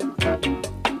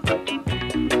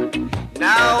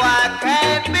 Now I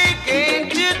can't begin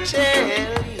to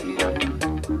tell you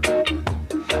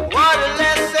what a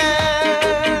lesson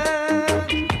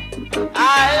I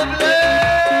have learned.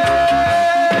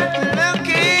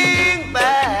 Looking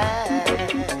back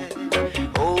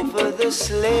over the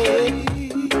slate,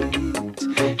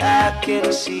 I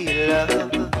can see love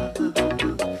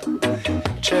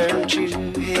turn to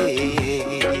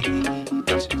hate.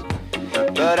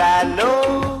 But I know,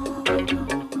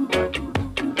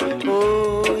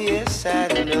 oh yes I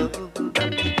know,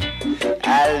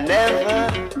 I'll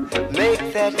never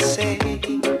make that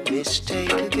same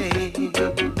mistake again.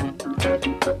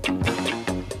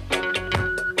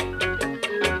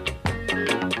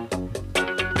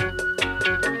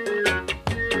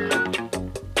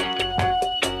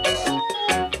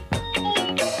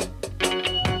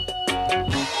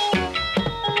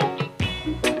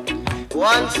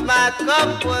 Once my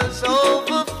cup was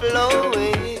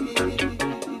overflowing,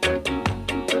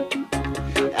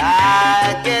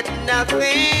 I get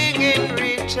nothing in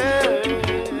return.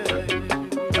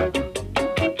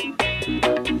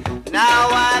 Now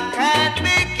I can't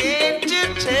begin to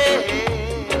tell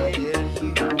you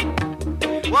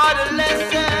what a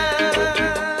lesson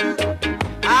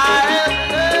I have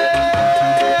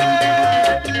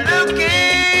learned.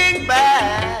 Looking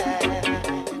back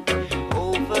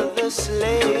over the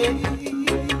slate,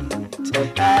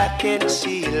 I can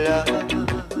see love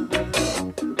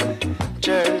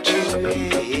turn to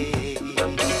hate.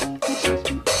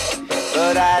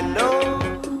 But I know,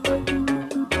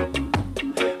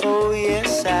 oh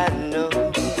yes I know,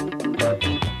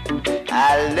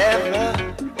 I'll never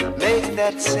make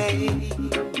that same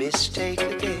mistake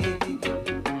again.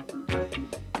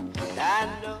 I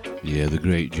know. Yeah, the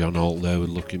great John Holt there with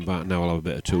Looking Back. Now I'll have a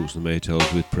bit of Toots and the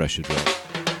Maytals with Pressure Drop.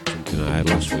 Something I had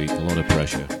last week, a lot of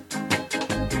pressure.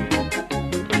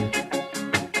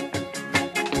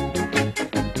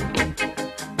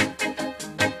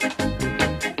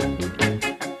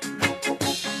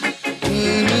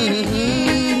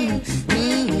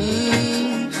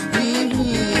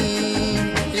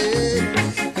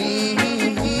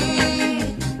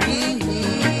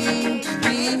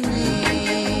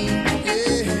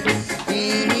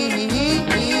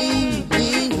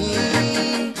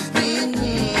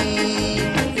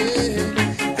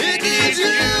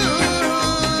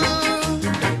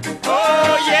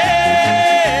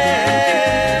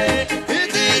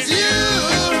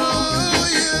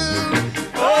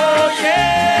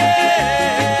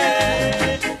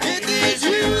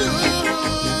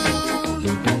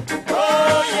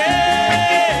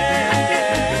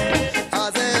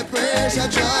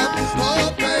 drop,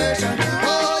 oh pressure,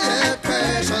 oh yeah,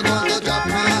 pressure gonna drop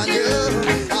on you.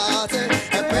 I say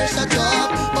a pressure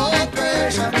drop, oh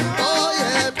pressure, oh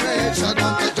yeah, pressure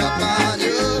gonna drop on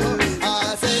you.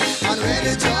 I say, and when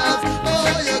it drops,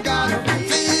 oh you gotta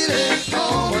feel it,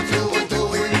 oh what you were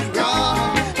doing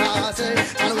wrong. I say,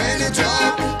 and when it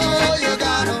drops, oh you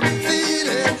gotta feel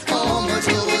it, oh what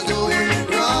you were doing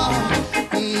wrong.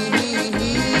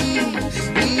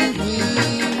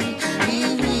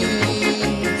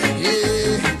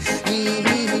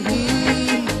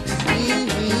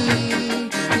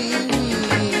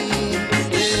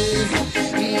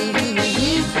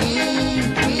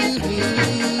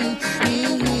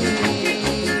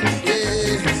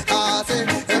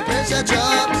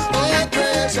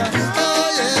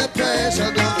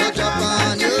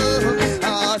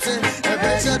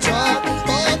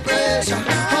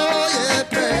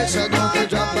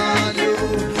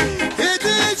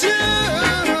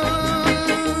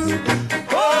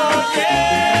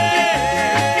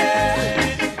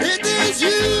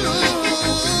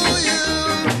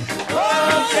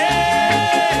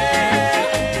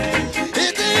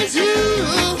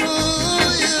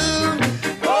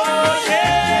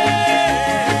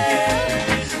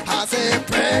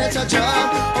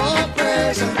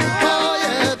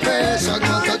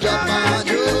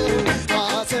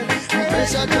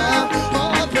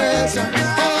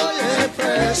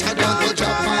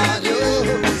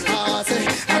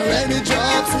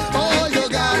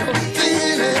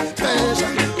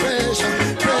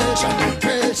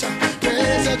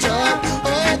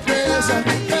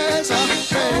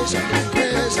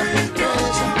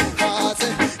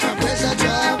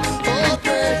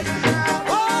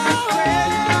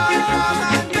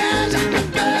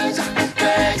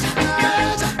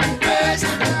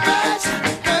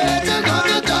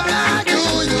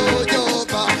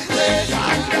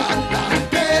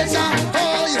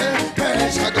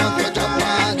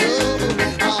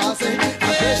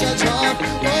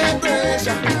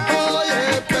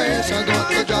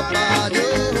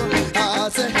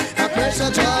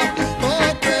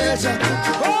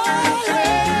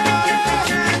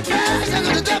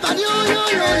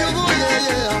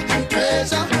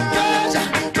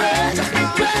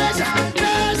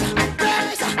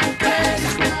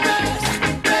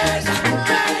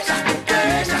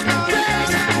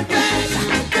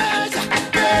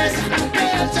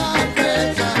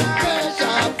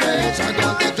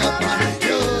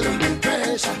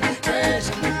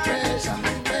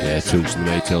 Toots and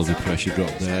the Maytals with Pressure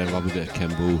Drop there. I'll have a bit of Ken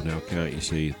Boo now, can't you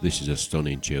see? This is a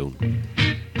stunning tune.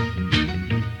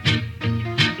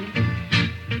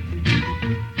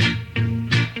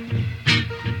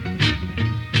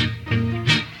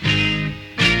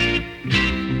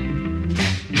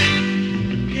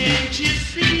 Can't you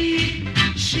see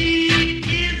she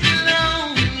is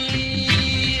lonely?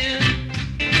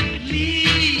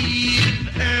 Leave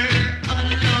her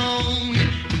alone.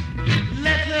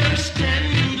 Let her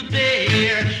stand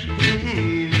there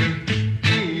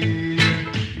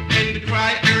and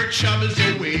cry her troubles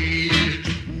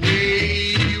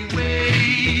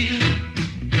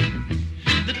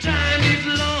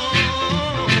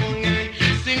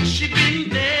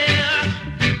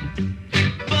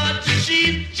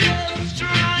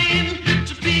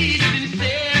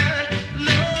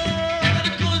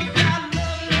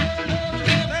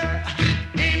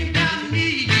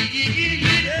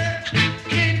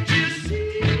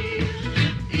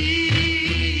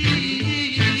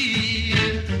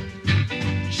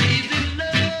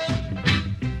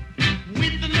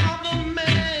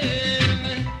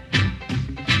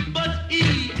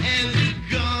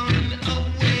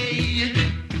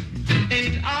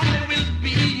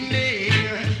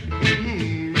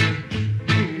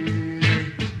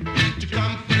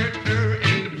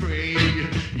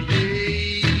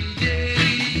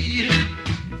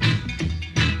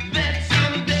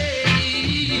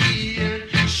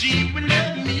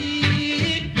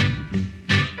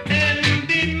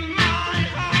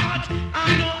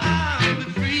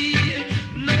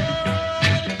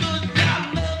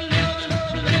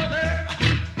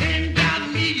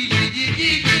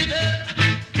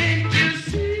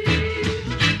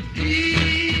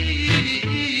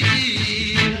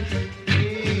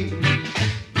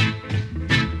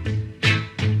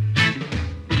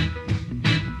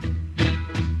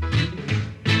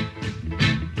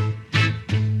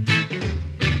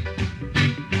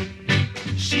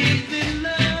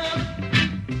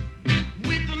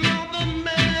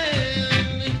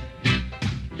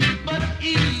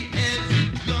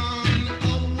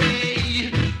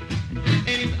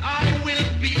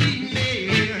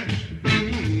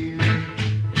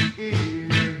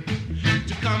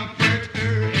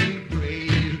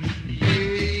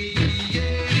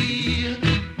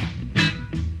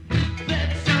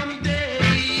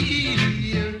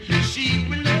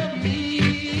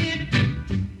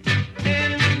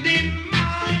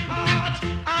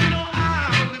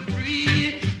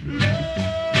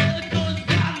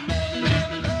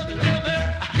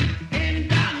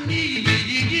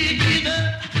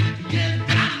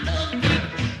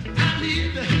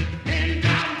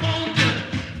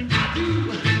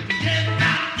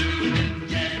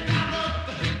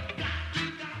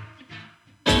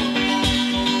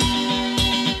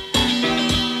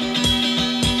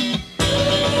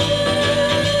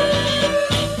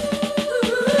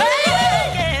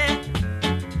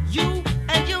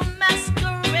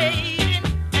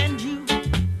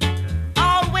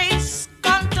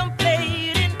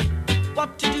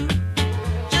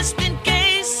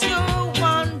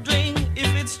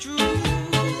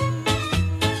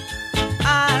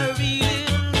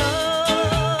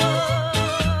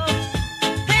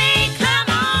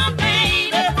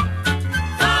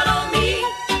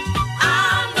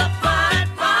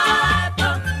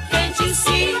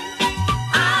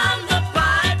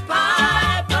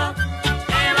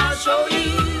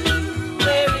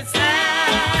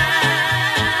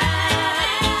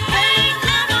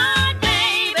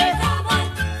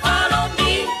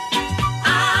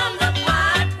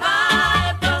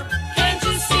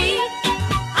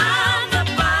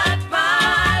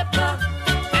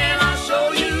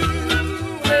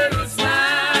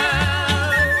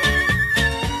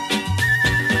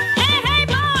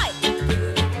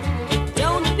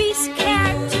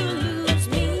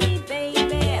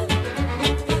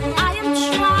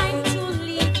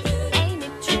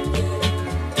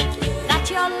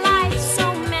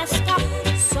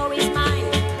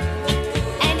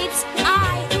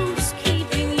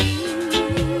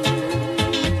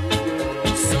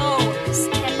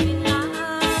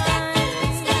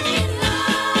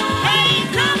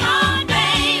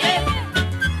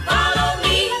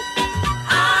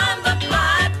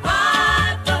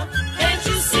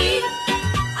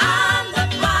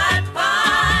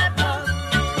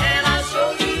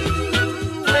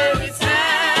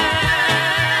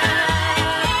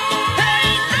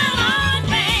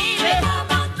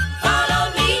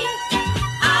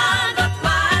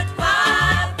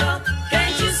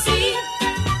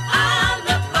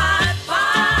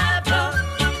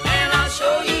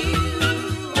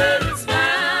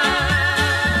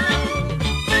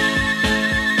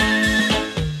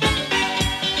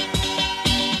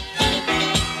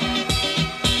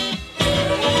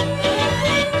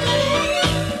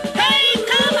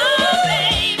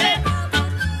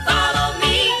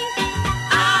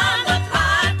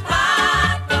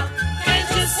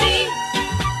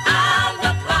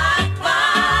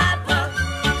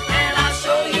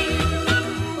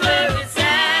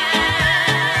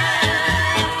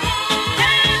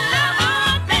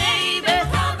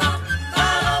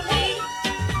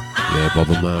Bob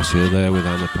and Marcia there with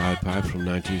I'm a Pied Pipe from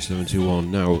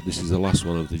 1971. Now, this is the last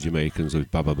one of the Jamaicans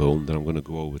with Baba Boom. Then I'm going to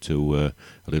go over to a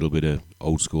little bit of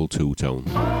old school two-tone.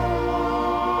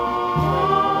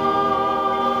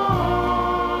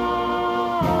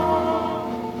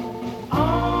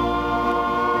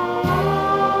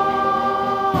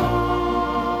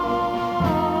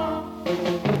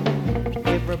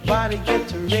 Everybody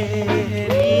get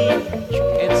ready.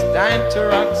 It's time to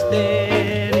rock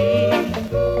steady.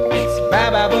 It's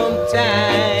Baba Boom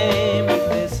time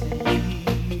this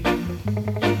year.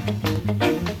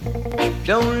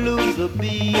 Don't lose the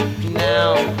beat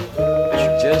now.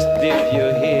 Just dip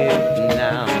your head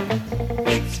now.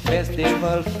 It's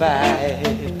Festival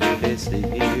 5 this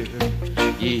year.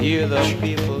 You hear the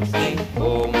people sing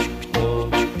boom,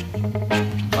 boom,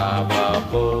 Baba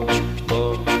Boom,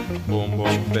 boom, boom,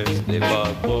 boom,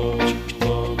 Festival boom,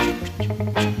 boom,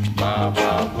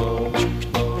 Baba boom,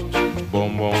 boom,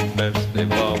 boom, boom,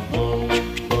 Festival boom,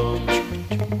 boom,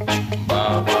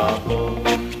 Baba boom,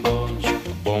 boom,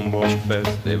 boom, boom,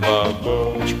 Festival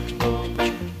boom, boom,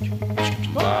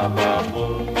 Baba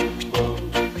boom, boom.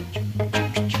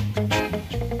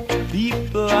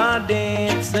 People are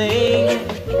dancing,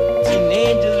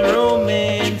 teenagers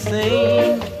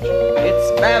romancing.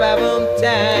 It's Baba Boom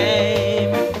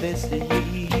time this year.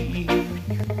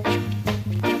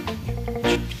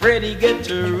 Freddie, get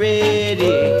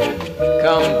ready,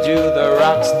 come to the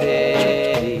rock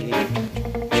steady.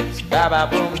 It's Baba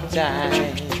Boom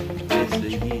time this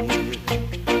year.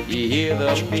 You hear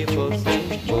the people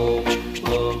sing boom,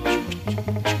 boom,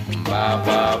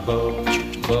 Baba Boom,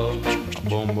 boom,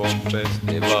 boom, boom,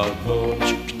 Festival boom,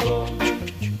 boom,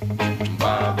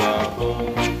 Baba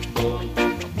boom, boom,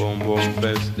 boom, boom,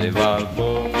 Festival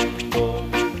boom,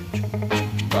 boom,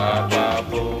 Baba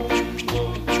boom,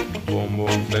 boom, boom,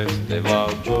 boom, Festival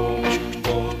boom,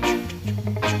 boom,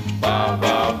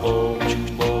 Baba boom,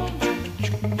 boom.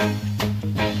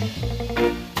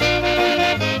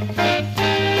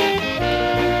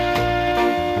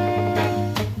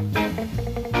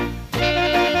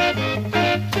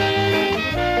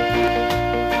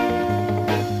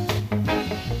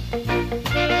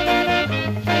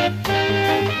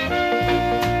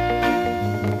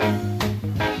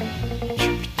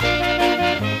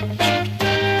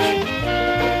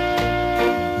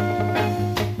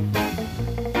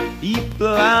 People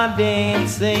are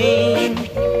dancing,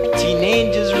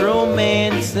 teenagers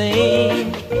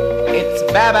romancing. It's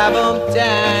Baba Boom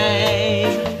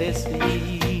time this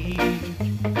year.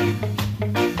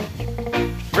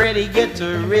 Freddie, get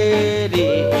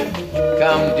ready,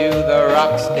 come do the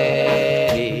rock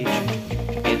steady.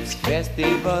 It's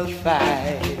Festival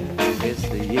 5 this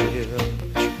year.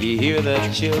 You hear the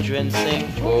children sing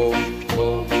boom,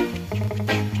 boom,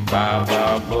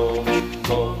 Baba boom,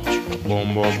 boom,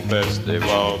 boom, boom,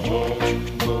 Festival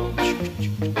boom, boom,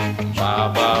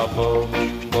 Baba boom,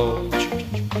 boom.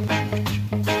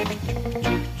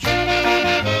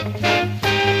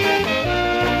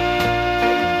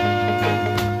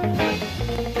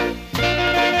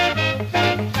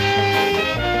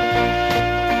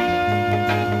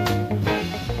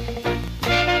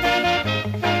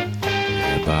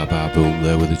 Baba Boom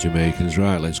there with the Jamaicans.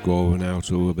 Right, let's go over now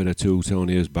to a bit of two-tone.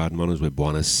 Here's Bad Manners with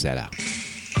Buona Sera.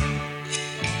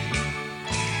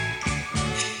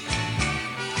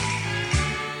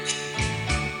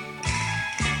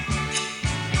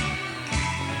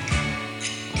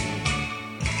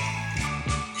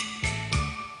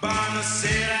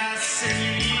 Buonasera,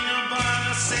 Senorina,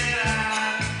 buonasera.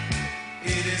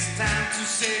 It is time to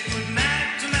say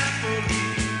goodnight to Napoli.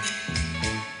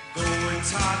 Though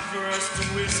it's hard for us to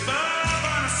whisper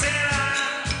buonasera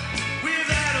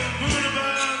without a moon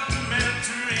above the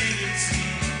Mediterranean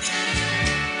Sea.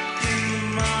 In the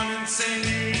morning,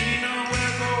 Senorina,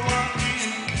 we'll go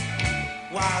walking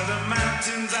while the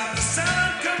mountains of the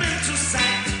sun come into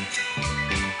sight.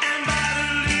 And by the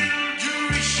little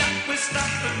jewelry shop we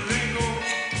stop and lingo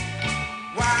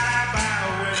while I buy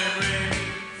a wedding ring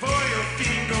for your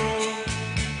finger.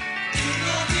 You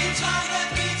know me, John, let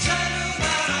me tell you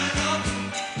that I know.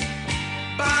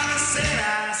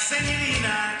 Buonasera, Senorina.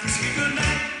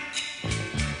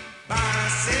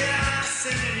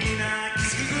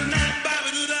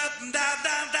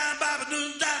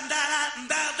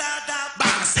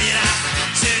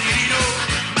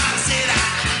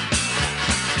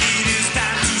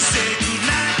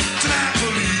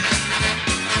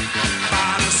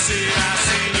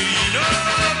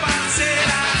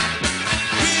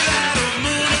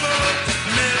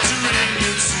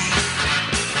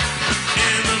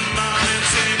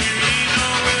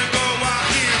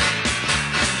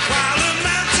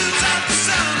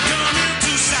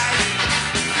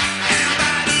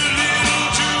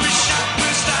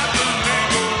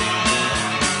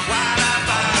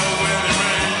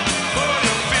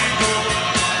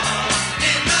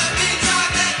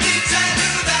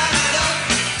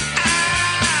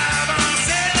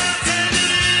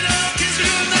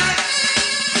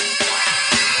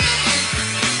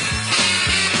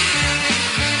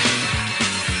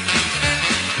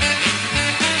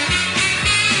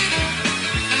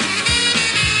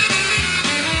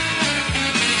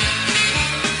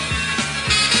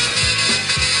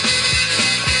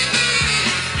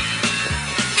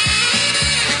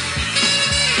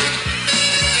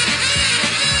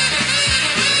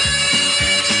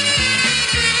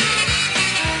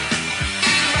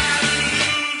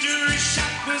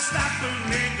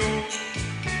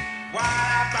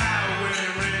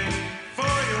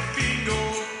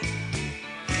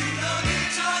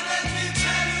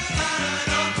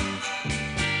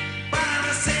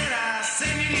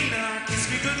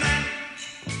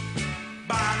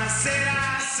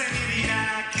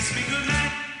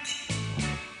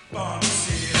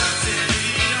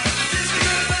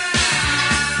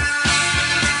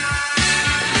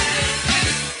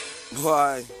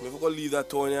 boy, we're gonna leave that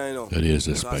tone here, you know. That is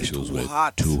the Because it's specials too with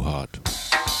hot. Too Hot. Too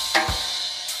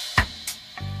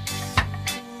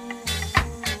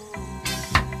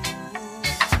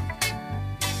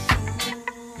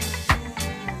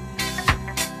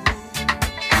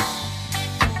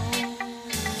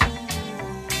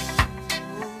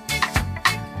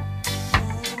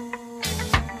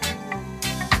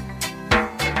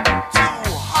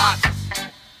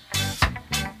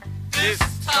This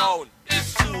town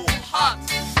is too hot.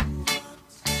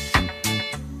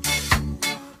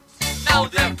 Now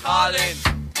they're calling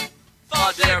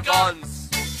for their guns.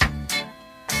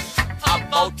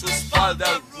 About to spoil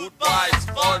the rude boys'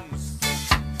 funds.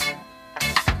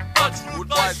 But rude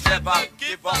boys never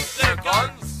give up their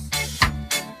guns.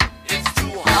 It's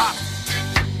too hot.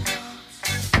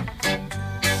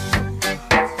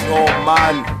 No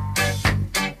man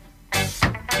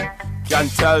can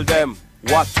tell them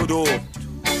what to do.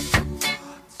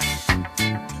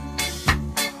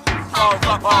 Pound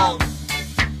for pound.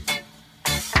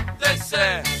 They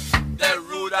say they're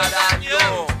ruder than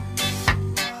you.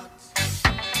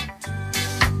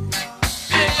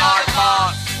 Big hard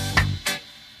boss.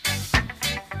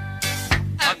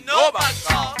 And no bad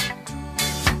talk.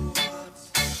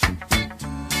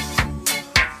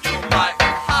 You might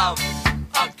have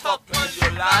a couple you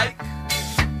like.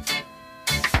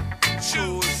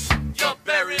 Choose your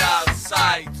burial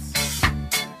site.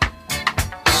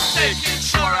 Take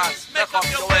insurance, make up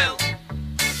your will.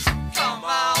 Come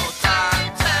out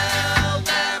and tell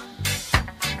them,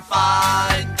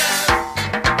 find them.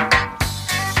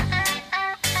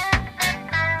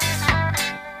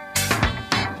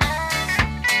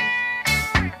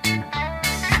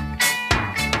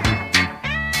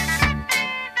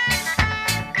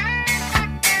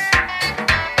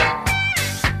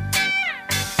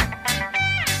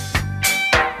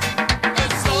 The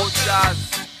soldiers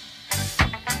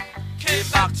came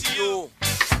back to you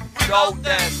without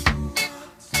them.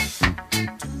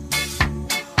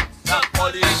 The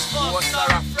police force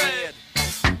are afraid.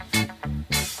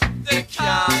 They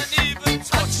can't even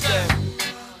touch them.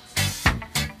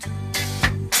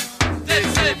 They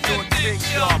say if you think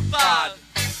you're bad,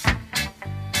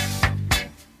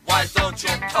 why don't you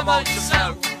come out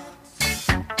yourself?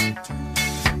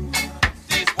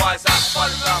 These boys are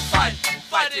falling on fight,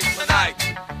 fighting tonight.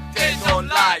 They don't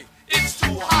lie, it's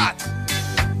too hot.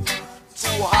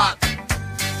 Too hot.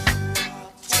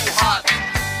 Too hot.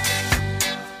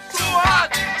 Too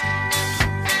hot.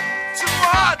 Too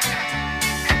hot.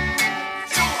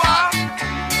 Too hot. Too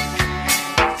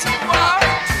hot.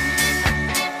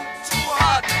 Too hot. Too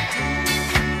hot.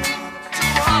 Too hot.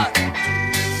 Too hot.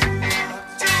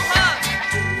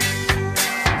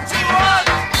 Too hot.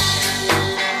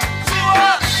 Too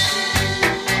hot.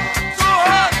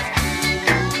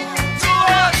 Too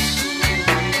hot.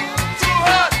 Too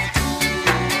hot.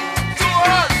 Too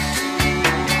hot.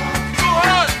 Too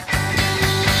hot.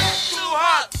 Too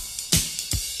hot.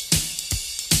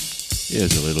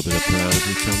 Here's a little bit of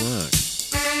privacy from Mark.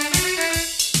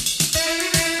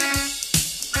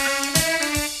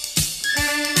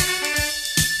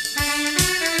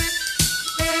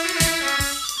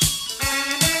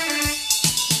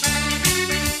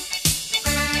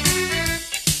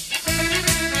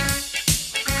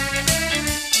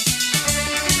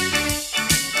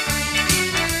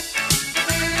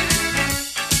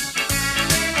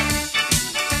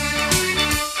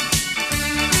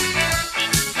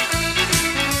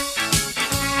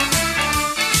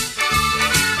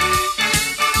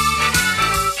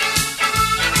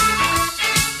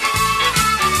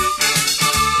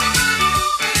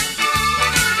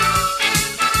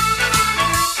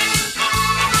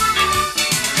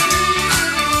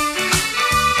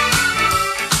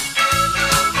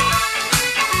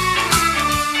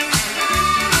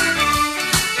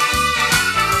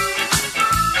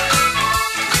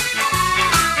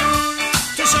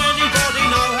 Does anybody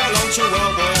know how long to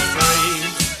World War III?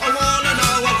 I wanna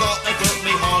know, I got to book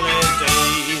me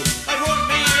holiday. They want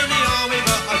me in the army,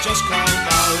 but I just can't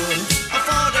go. I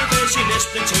find them busy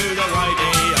listening to the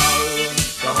radio.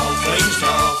 The whole thing's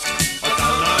daft, I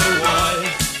don't know why.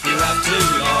 You have to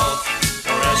laugh,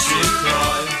 or else you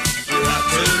cry. You have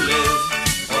to live,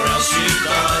 or else you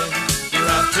die. You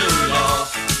have to laugh,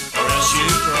 or else you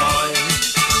cry.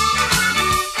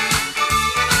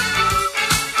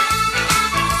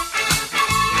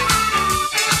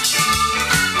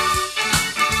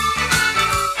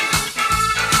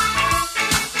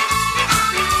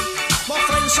 My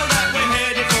friends say that we're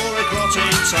headed for a grotty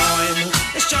time.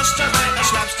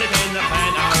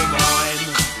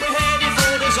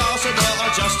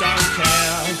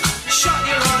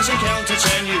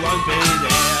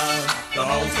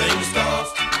 something's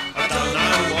daft. I don't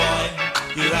know why.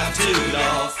 You have to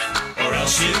laugh, or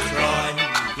else you cry.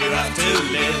 You have to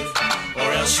live,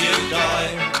 or else you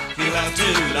die. You have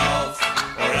to laugh,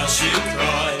 or else you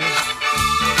cry.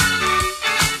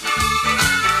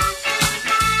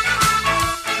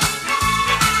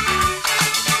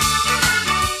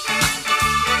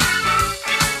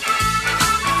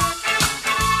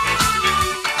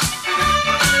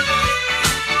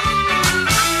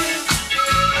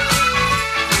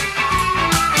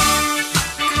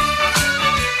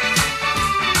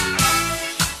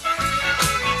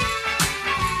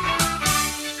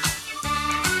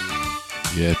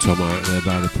 Yeah, Tom out there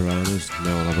by the Piranhas.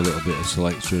 Now I'll have a little bit of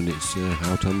Selector and it's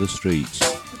Out on the Streets.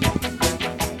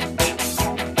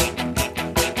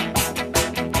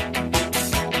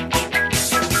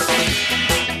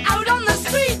 Out on the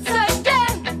streets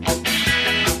again,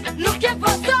 looking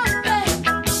for something.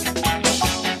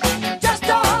 Just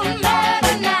don't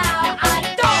matter now.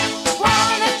 I don't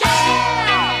wanna care.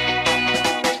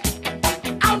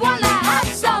 I wanna have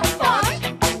some fun,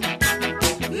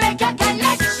 make a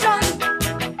connection,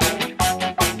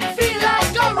 feel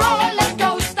like a roller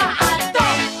coaster. I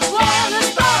don't wanna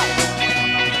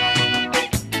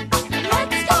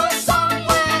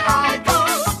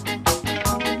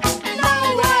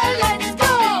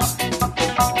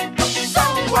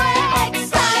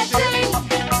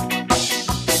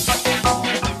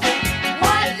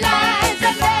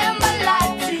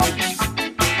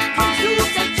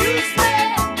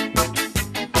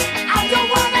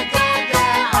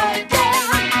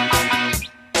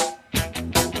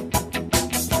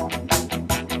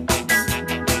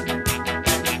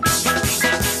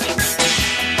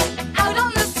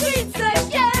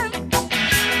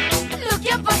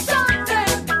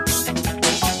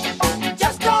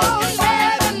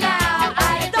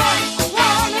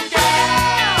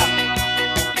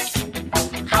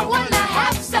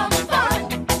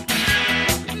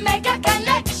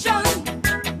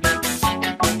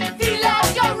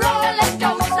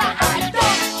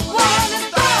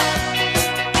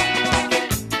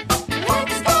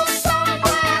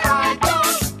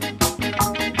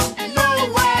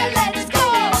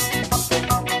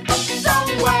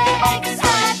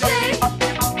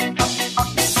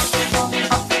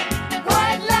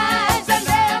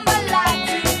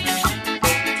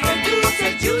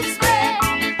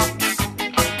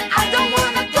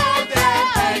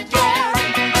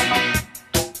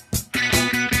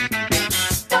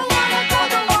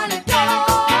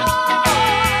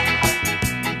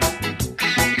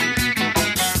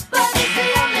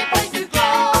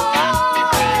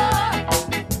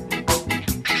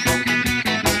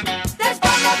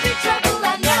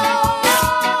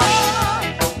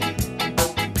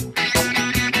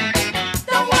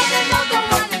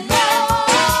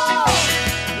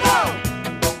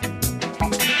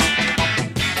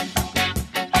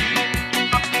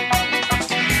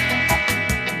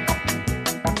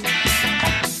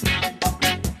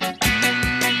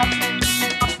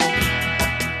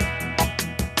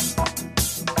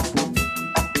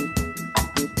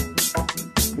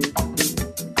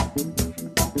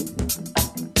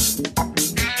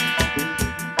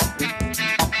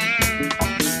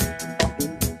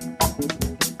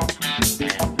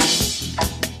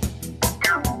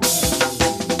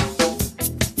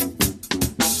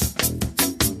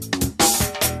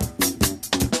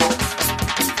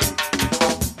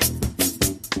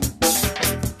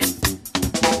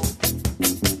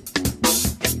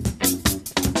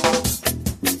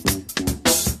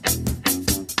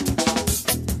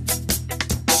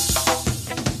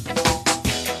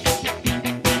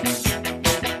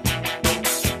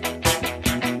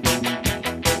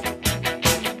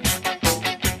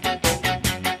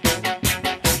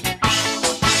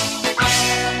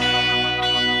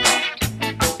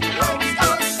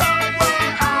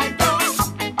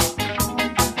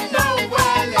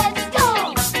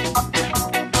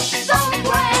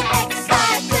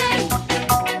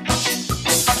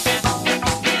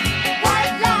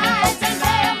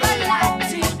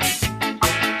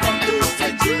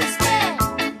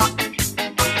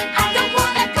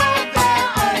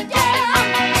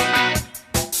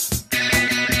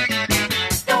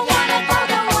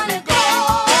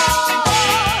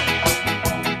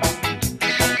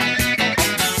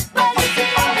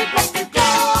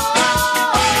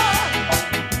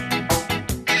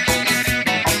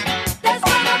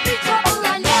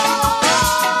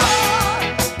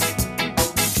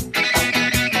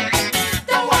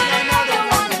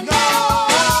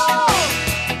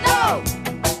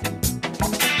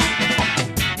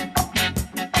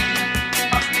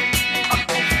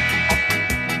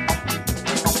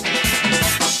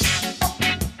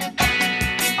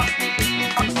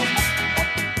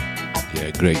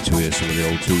Great to hear some of the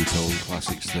old two-tone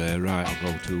classics there. Right, I'll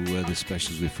go to the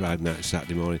specials with Friday night,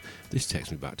 Saturday morning. This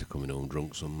takes me back to coming home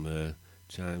drunk some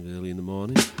times early in the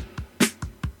morning.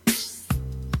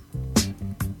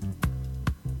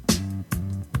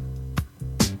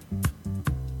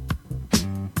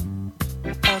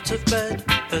 Out of bed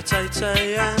at 8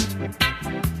 a.m.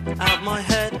 Out my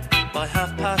head by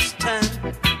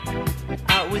 10:30.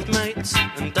 Out with mates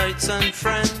and dates and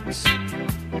friends.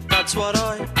 That's what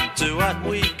I do at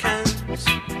weekends.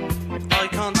 I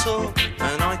can't talk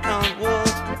and I can't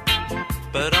walk,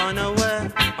 but I know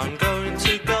where I'm going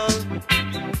to go.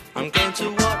 I'm going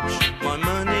to watch my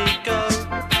money go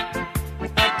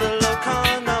at the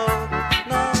Locarno.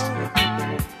 No,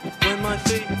 when my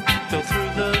feet go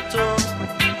through the door,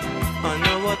 I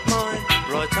know what my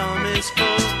right arm is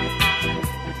for.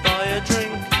 Buy a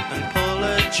drink and pull a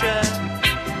chair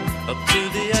up to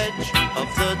the edge of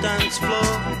the dance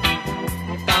floor.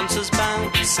 Bouncers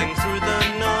bouncing through the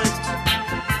night,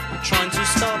 trying to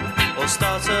stop or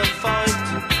start a fight.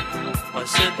 I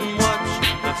sit and watch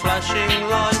the flashing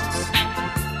lights,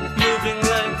 moving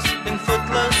legs in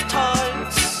footless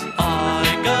tights. I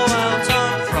go out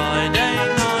on Friday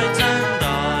night and I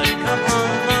come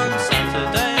home on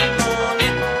Saturday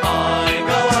morning. I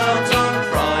go out on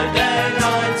Friday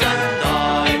night and I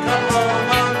come home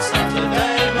on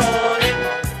Saturday morning.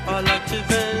 I like to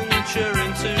venture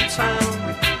into town.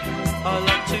 I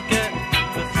like to get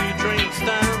a few drinks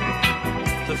down.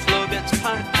 The floor gets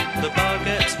packed, the bar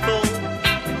gets full.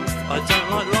 I don't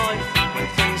like life when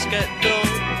things get dull.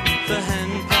 The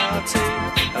hen party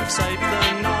have saved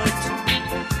the night,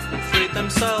 freed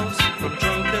themselves from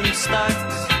drunken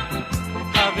stags,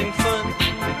 having fun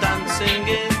and dancing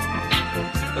in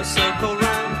a circle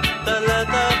round the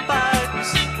leather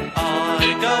bags.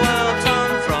 I go out on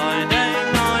Friday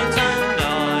night and I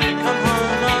come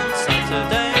home on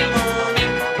Saturday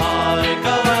morning. I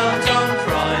go out on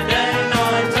Friday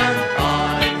night and I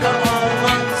come home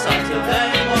on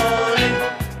Saturday morning.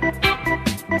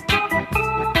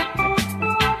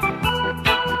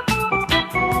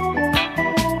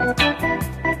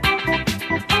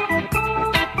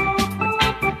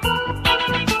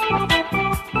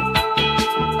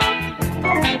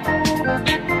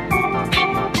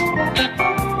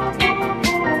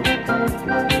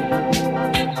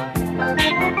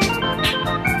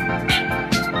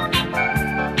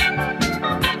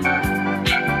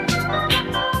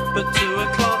 But 2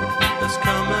 o'clock has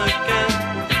come again.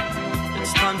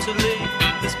 It's time to leave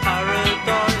this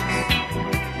paradise.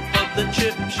 But the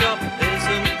chip shop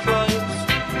isn't closed,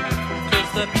 'cause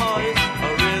their pies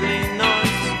are really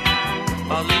nice.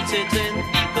 I'll eat it in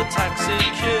the taxi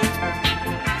queue,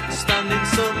 stand in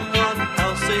someone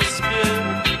else's spew.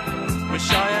 Wish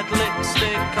I had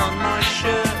lipstick on my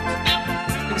shirt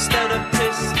instead of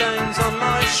piss stains on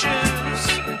my shoes.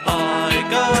 I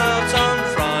go out on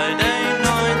Friday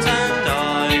night and I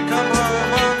come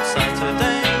home on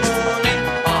Saturday morning.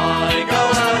 I go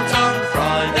out on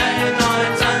Friday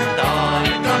night and I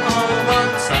come home on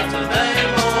Saturday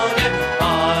morning. I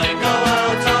go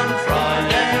out on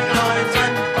Friday night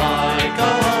and I go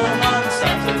home on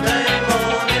Saturday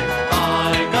morning. I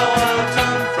go out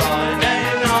on Friday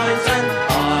night and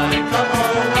I come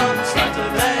home on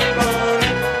Saturday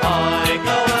morning. I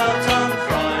go out on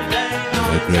Friday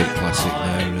A great classic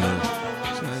there.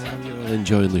 So you're all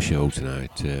enjoying the show tonight.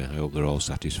 I hope they're all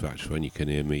satisfactory and you can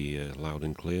hear me loud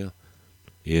and clear.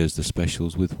 Here's the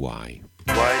specials with Why.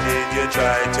 Why did you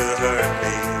try to hurt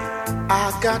me?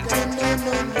 I got to know.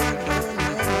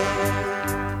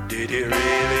 Did you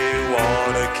really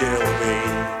wanna kill me?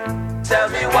 Tell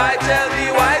me why, tell me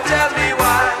why, tell me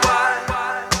why.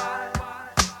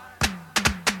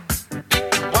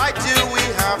 Why do we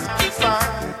have to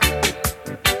fight?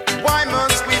 Why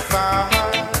must we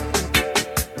fight?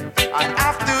 I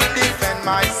have to defend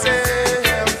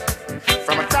myself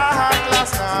from a attack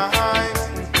last night.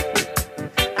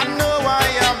 I know I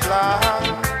am blind.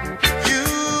 You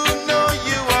know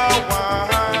you are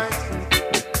white.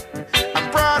 I'm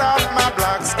proud of my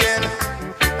black skin,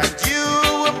 and you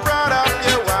were proud of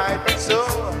your white. So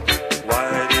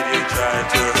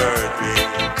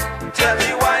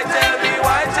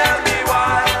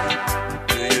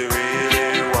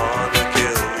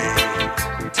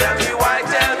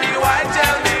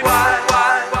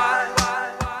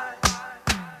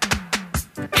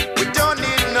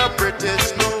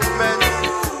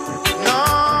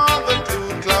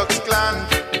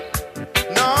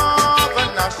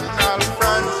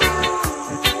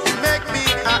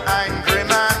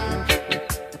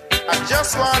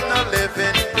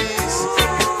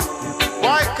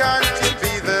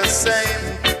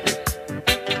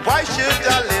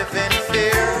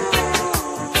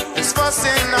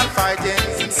fussing and fighting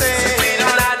insane. We do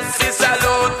Nazi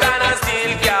salute and a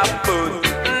steel cap boot.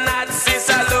 Nazi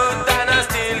salute and a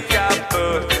steel cap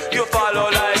boot. You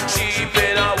follow like sheep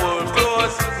in a wolf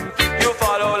clothes. You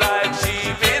follow like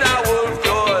sheep in a wolf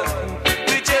clothes.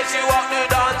 We chase you out the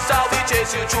dancer, we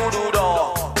chase you through the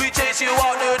door. We chase you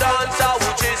out the dancer, we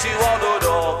chase you out the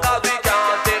door. 'Cause we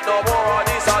can't take no more of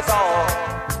this at all.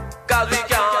 'Cause we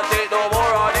can't take no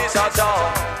more of this at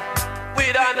all.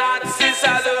 With a Nazi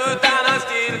salute and a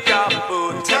steel cap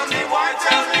boot. Tell me why,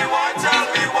 tell me why, tell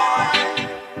me why.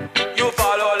 You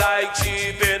follow like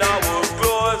sheep in a wolf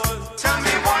clothes. Tell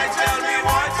me why, tell me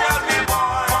why, tell me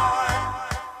why.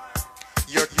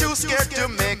 You're too scared to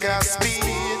make a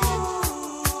speed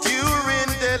during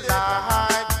the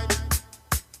night.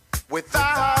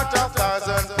 Without a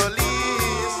thousand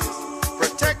police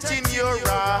protecting your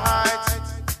rights,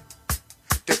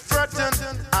 to threaten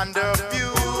and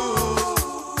abuse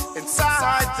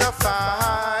inside the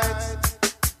fight.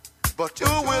 But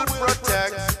who will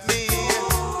protect me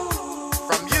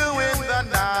from you in the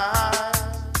night?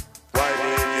 Why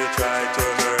did you try to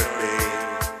hurt me?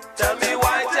 Tell me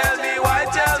why, tell me why,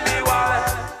 tell me why.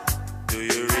 Do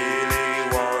you really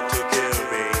want to kill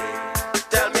me?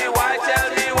 Tell me why, tell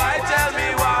me why, tell me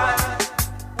why.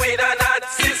 With a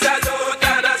Nazi salute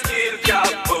and a steel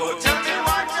cap boot. Tell me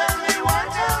why, tell me why,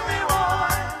 tell me why.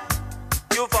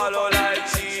 You follow like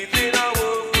sheep in a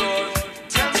wolf clothes.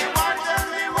 Tell me why, tell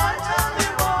me why, tell me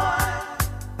why.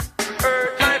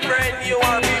 Hurt my friend, you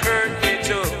want me hurt me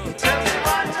too. Tell me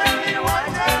why, tell me why,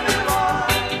 tell me why.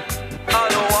 I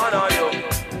know one of you,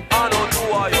 I know two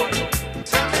of you.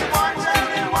 Tell me why, tell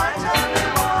me why, tell me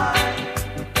why.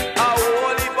 I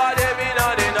won't leave for them in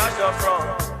the national front.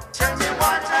 Tell me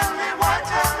why, tell me why,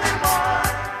 tell me why.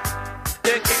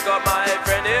 They kick up my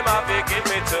friend, they might be kick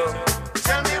me too.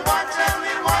 Tell me why, tell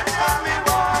me why, tell me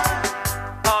why.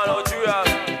 I know two of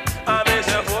you, I miss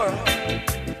you for.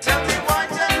 Tell me why,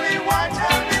 tell me why,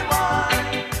 tell me why.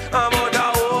 I'm out the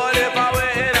whole if I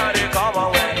wait and they come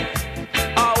away.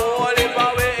 I whole if I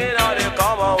wait and they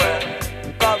come away.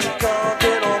 'Cause we can't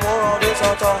take no more of this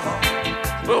at all.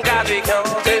 'Cause we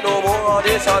can't take no more of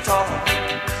this at all.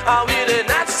 And with a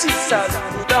Nazi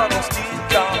salute and a steel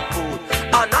cap boot.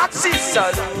 A Nazi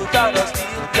salute and a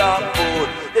steel cap boot.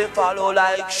 They follow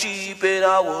like sheep in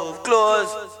a wolf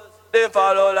clothes. They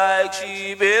follow like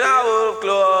sheep in a wolf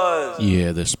clothes.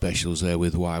 Yeah, the specials there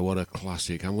with Why. What a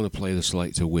classic. I'm going to play the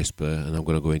Selector Whisper and I'm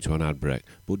going to go into an ad break.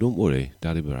 But don't worry,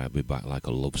 Daddy Bri will be back like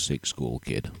a lovesick school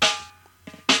kid.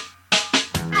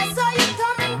 I saw you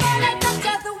coming, but I looked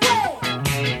the other way.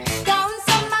 Down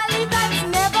somebody that's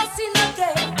never seen a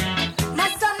day. My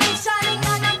sun is shining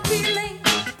and I'm feeling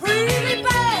pretty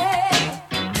bad.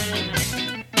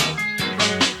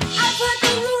 I've heard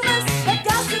the rumors, the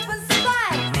gossip and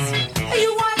spies.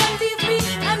 You wanna leave me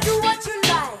and do what you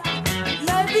like.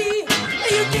 Maybe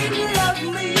you didn't love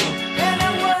me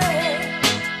anyway.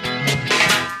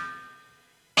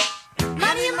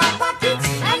 Money in my pocket,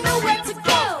 I know where to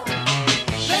go.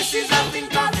 Places I've been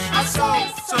got, I saw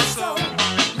so.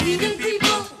 Meeting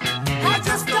people I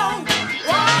just don't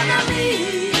wanna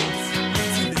meet.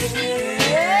 Today,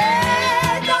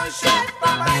 don't shut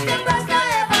my mind, the best I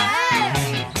ever had.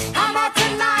 I'm out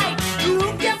tonight,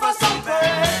 looking for some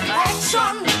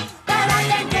perfection, but I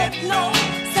can't get no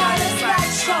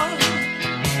satisfaction.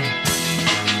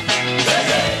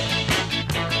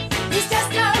 It's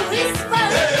just a whisper.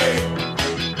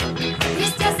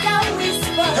 It's just a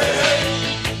whisper.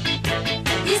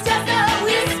 It's just a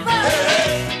whisper.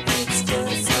 It's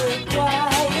just a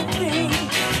quiet thing,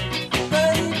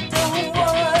 but it don't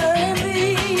worry me.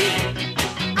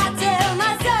 I tell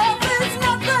myself it's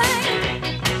nothing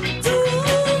to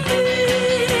me.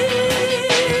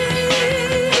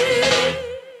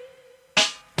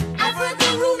 I've heard the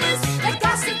rumors, the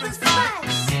gossip and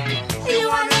spies. You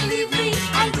wanna leave me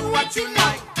and do what you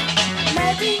like.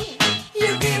 Maybe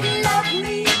you didn't love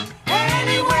me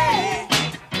anyway.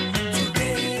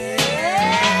 Today,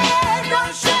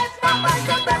 don't shake my mind,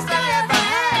 the best I ever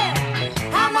had.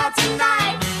 I'm out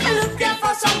tonight, looking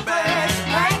for some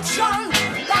perfection,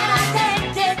 but I can't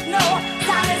get no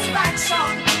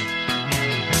satisfaction.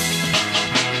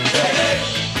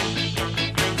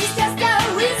 It's just a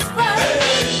whisper.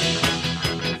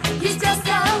 It's just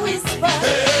a whisper.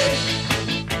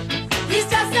 It's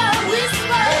just a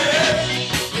whisper.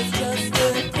 It's just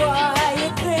a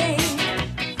quiet thing,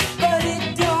 but it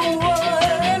don't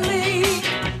worry me.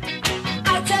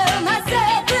 I tell myself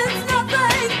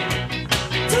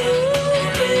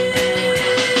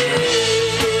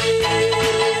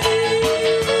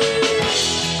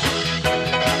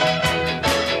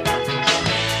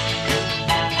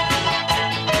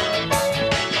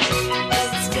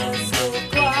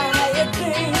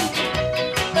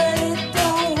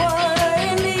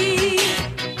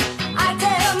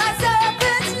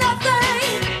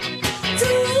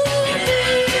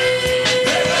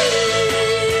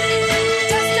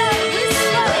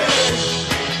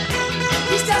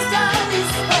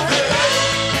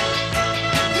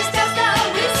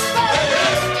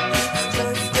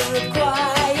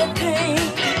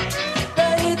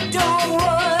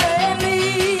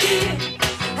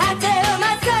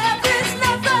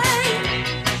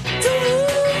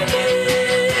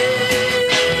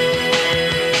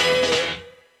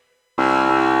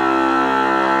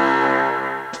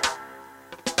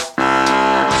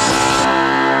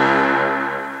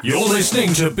You're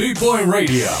listening to Boot Boy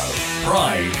Radio.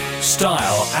 Pride,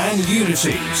 style, and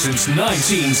unity since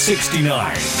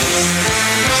 1969.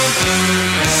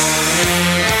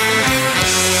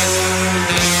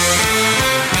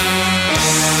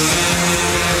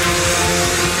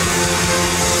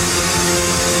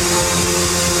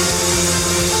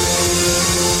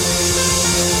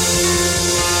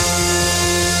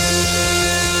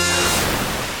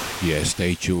 Yeah,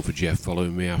 stay tuned for Jeff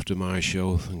following me after my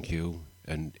show. Thank you.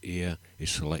 And here is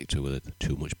Selector with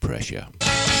Too Much Pressure.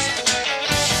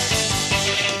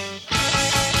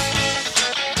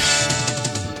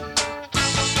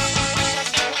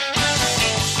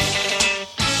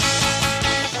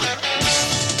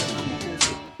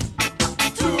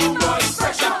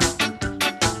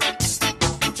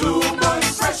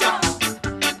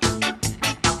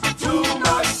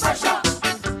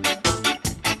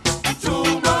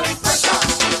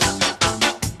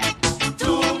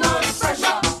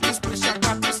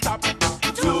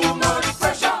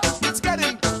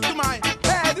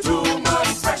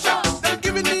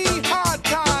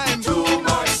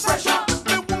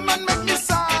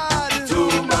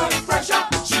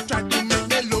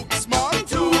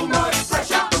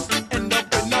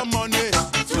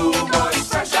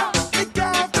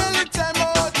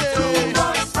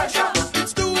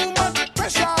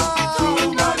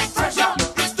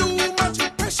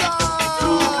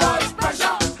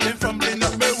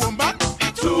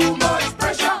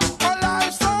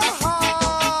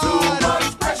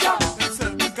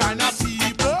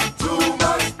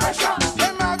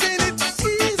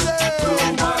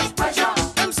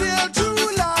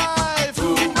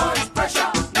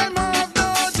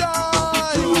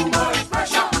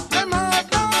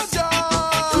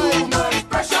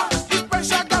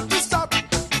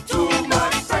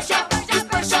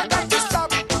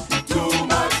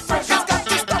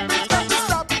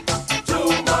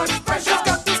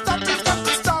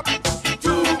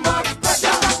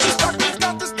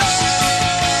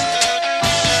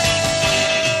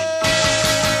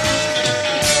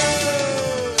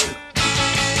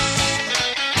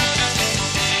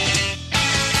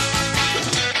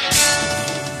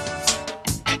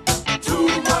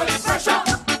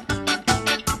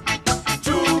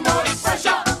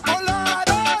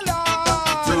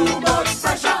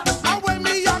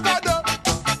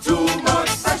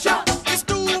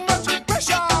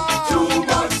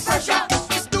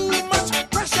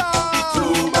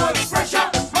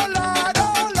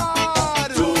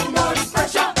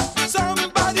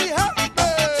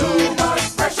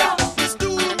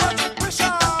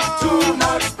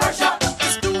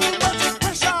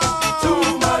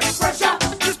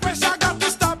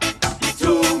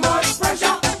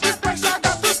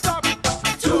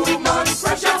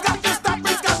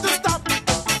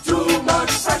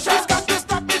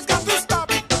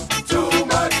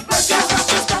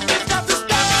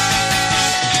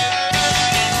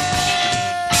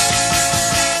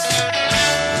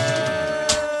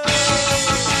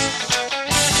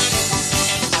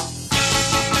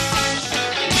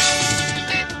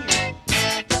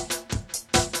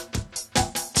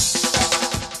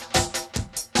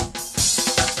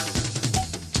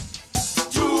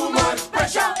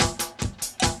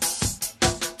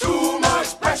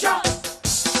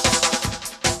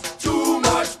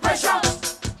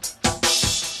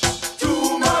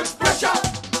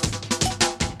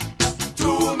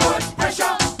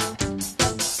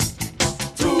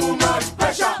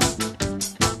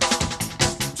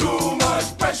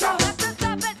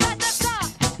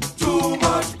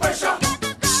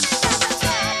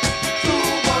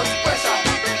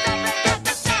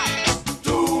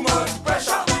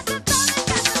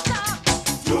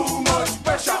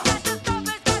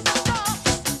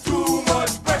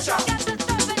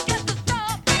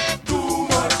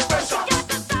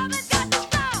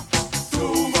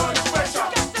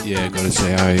 Yeah, gotta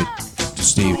say hi to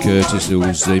Steve Curtis, who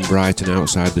was in Brighton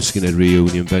outside the Skinhead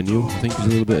reunion venue. I think he's a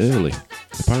little bit early.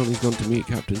 Apparently he's gone to meet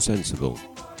Captain Sensible.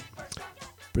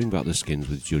 Bring back the Skins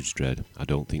with Judge Dredd. I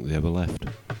don't think they ever left.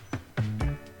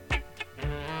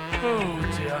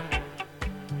 Oh dear.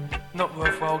 Not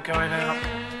worthwhile going out.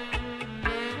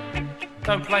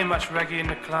 Don't play much reggae in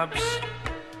the clubs.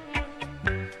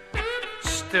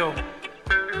 Still,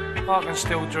 I can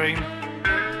still dream.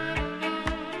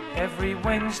 Every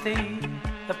Wednesday,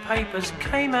 the papers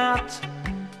came out.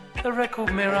 The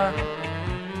Record Mirror,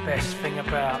 best thing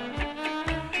about.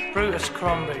 Brutus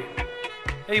Crombie,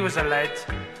 he was a lad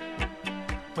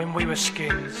when we were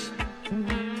Skins.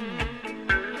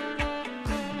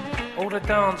 All the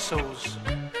dance halls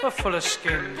were full of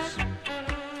Skins.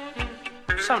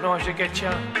 Sometimes you get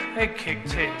your head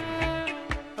kicked in,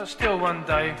 but still one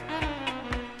day,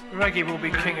 reggae will be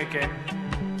king again.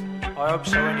 I hope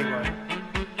so anyway.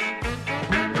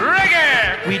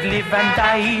 Reggae! We'd live and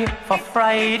die for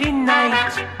Friday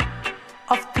night,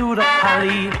 off to the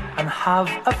alley and have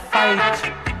a fight.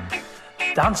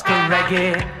 Dance to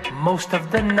reggae most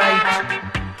of the night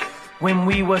when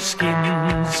we were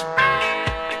skins.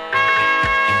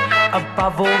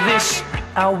 Above all this,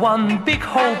 our one big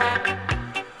hope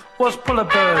was pull a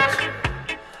bird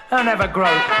and have a grope.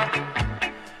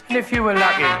 And if you were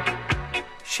lucky,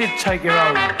 she'd take your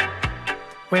own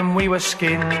when we were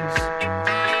skins.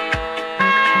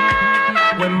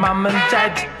 When mum and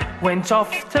dad went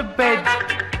off to bed,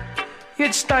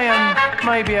 you'd stay and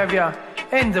maybe have your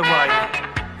end away.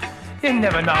 You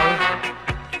never know,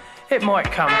 it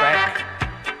might come back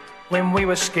when we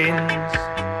were skins.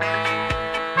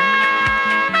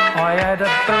 I had a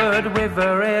bird with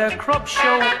her hair cropped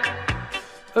short,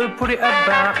 who put it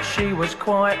about, she was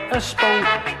quite a sport.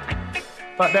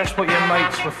 But that's what your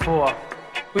mates were for.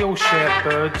 We all shared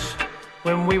birds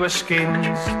when we were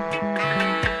skins.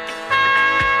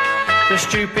 The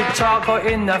stupid tart got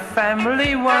in the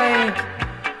family way.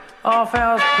 Half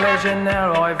hour's pleasure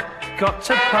now I've got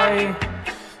to pay.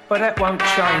 But that won't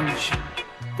change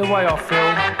the way I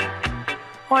feel.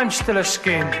 I'm still a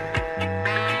skin.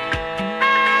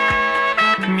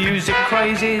 Music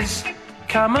crazes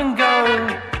come and go,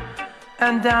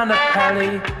 and down the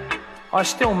pally I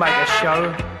still make a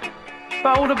show.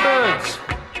 But all the birds,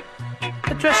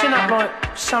 they're dressing up like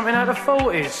something out of the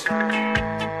 40s.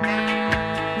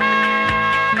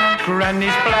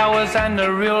 Granny's blouse and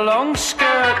a real long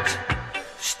skirt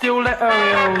still let her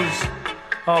heels,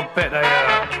 I bet they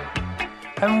hurt.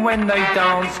 And when they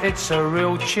dance it's a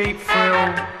real cheap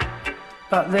thrill,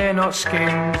 but they're not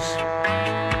skins.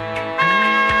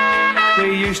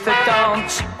 We used to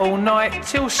dance all night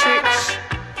till 6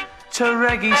 to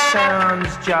reggae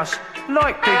sounds just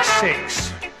like Big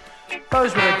Six.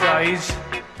 Those were the days,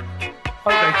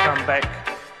 hope they come back,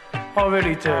 I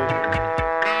really do.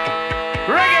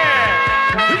 Reggae!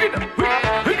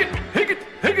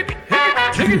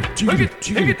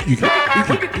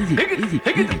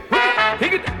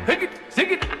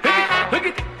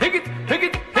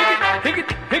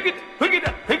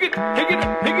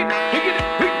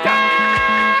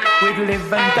 We'd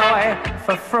live and die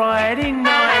for Friday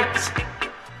night,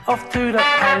 off to the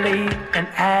alley and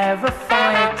have a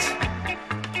fight.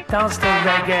 Dance to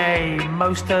reggae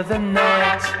most of the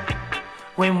night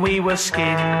when we were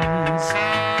skins.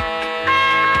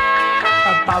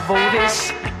 Above all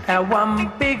this, our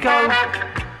one big hope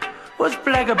was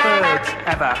blag a bird,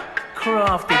 have a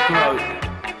crafty grope.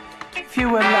 If you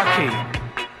were lucky,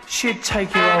 she'd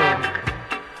take you home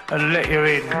and let you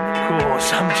in. Cool,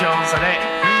 some chance of it.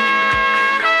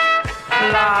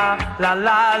 La la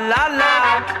la la la,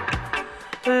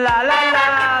 la la la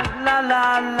la la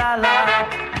la la,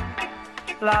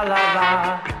 la la la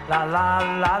la la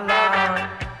la la,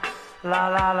 la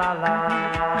la la la.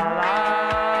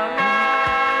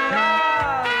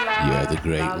 Yeah, the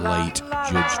great late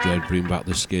Judge Dredd, Bring Back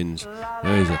the Skins.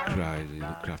 There's a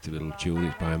crafty little tune.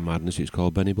 It's by Madness. It's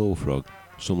called Benny Bullfrog.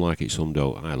 Some like it, some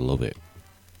don't. I love it.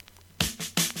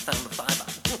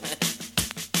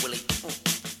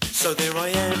 So there I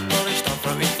am, polished off,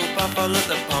 running full puff. I look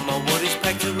the palm, my wood is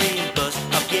packed to reimburse.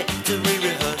 I've yet to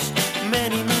re-rehearse.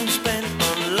 Many moons spent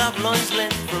on love lines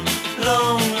lent from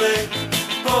lonely,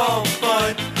 poor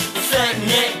boy, fat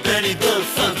neck, Benny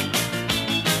Bullfrog.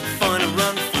 Fine a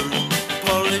run through,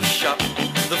 polish up.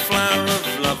 The flower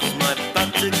of love is my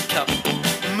buttercup.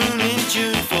 Moon in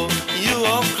June for you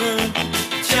all croon.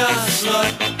 Just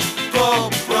like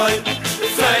poor boy,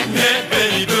 fat neck,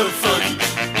 Benny Bullfrog.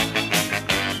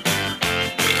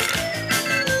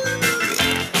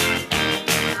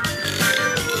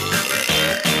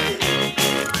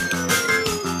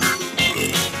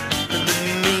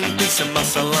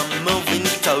 Muscle, I'm moving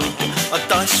toe. I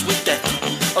dice with death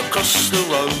across the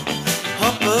road.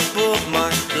 Hop aboard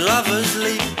my lover's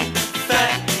leap.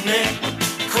 Fat neck,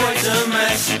 quite a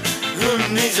mess. Who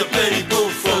needs a Benny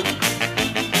Bullfrog?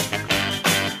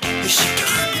 Here she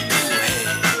comes, cool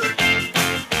hair.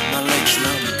 My legs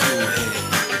long, cool hair.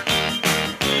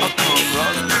 I can't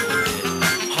run, cool hair.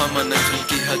 Hi, my name's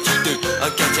Mickey, how you do?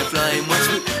 I'll catch you flying once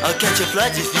week. I'll catch you fly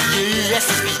just for you. Yes,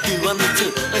 we do, I'm the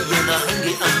two. You're not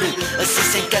hungry, I'm new. A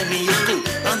sister gave me a clue.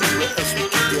 I knew what else we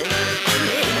could do.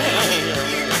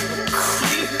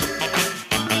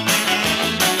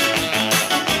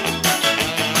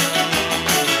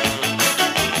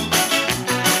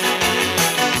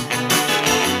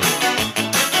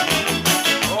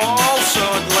 Also,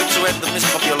 I'd like to add that Miss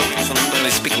Poppy are looking for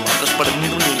the speaking of this, but a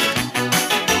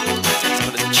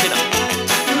chin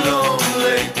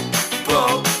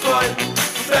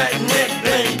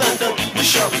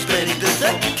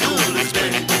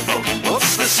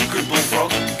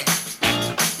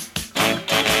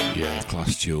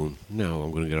down. Now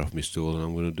I'm going to get off my stool and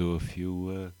I'm going to do a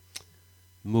few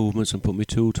movements and put my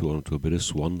tutu onto a bit of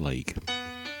Swan Lake.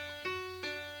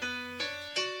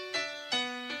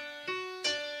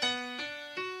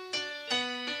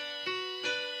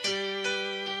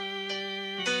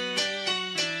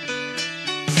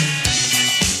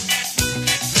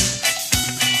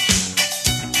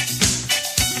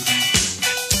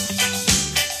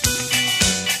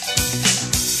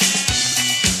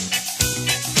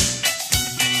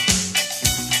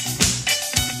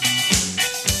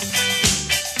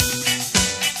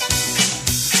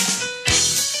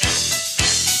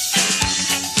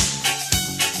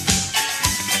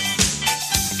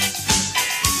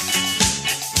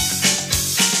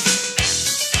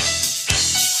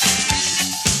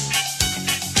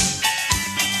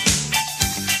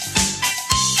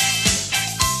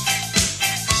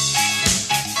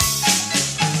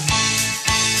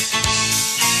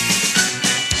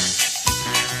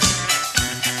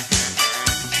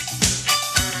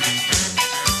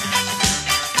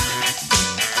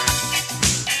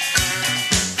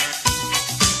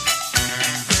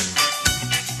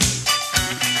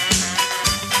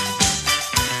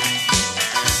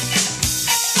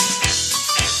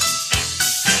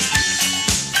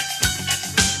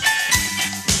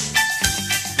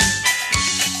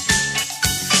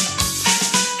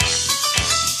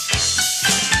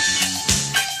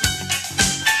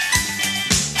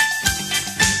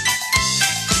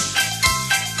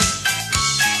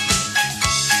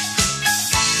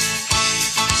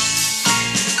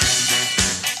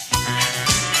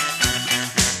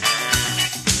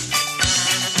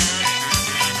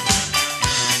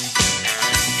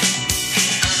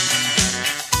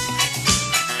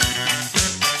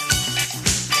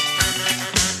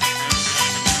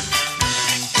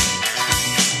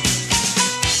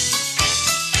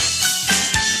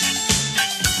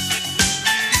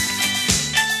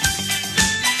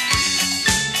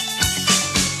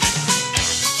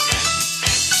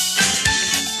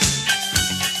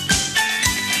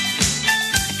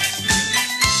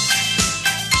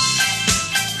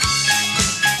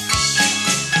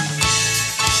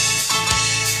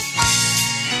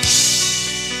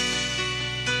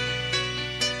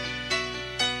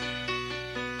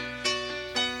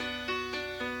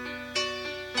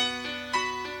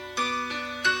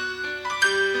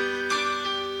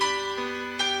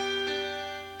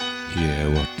 Yeah,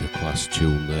 what a class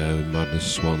tune there,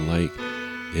 Madness Swan Lake.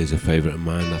 Is a favourite of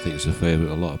mine, I think it's a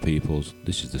favourite of a lot of people's.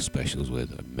 This is the Specials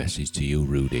with A Message to You,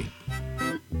 Rudy.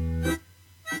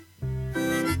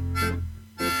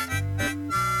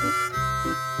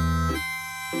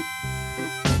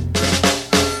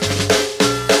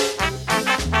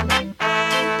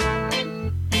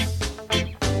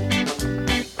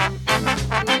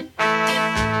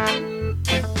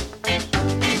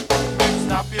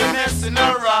 Stop your messing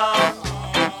around.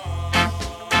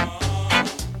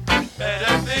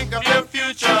 Better think of your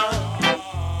future.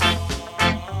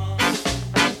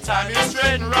 Time you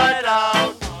straighten right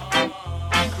out.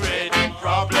 Creating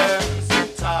problems in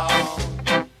town.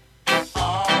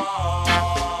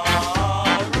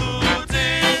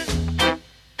 Rudy,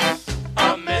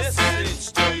 a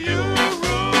message to you,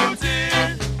 Rudy.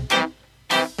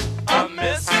 A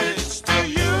message to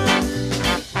you.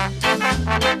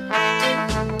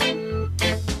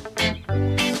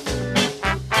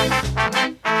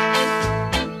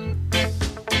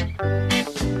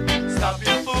 Stop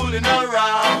your fooling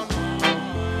around.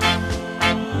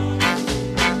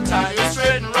 Tie you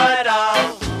straight and right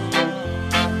out.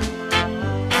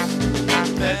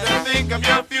 Better think of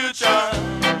your future,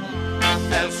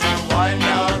 else you'll wind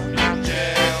up in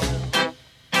jail.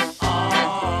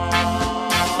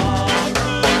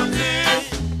 Rudy,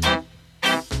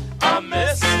 a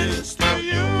message to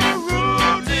you,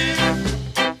 Rudy.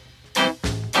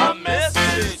 A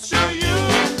message to you.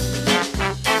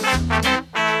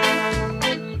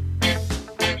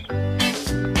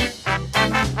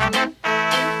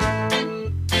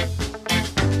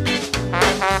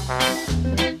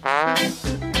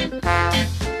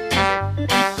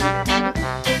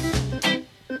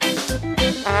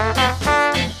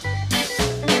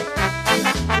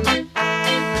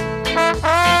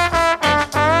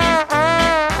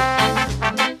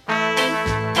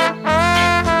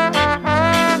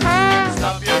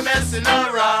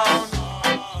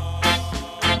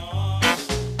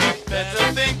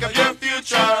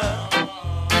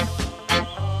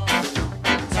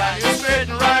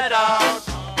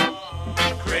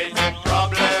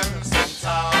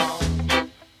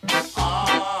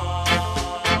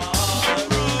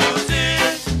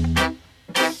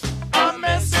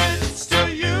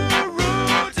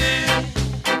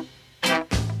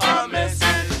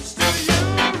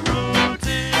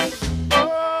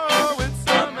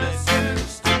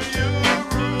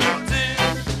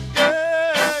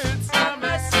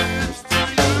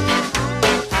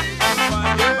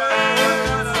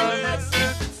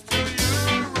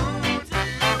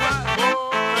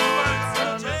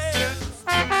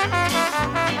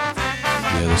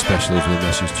 Specials with a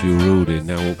message to you, Rudy.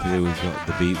 Now up here we've got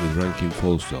The Beat with Ranking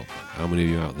Full Stop. How many of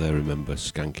you out there remember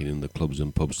skanking in the clubs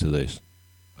and pubs to this?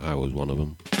 I was one of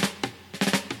them.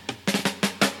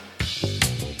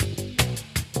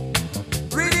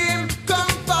 Rhythm, come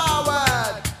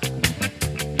forward.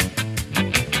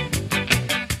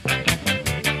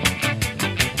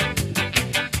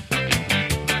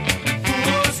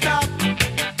 Full stop.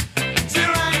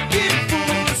 Till I give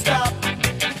full stop.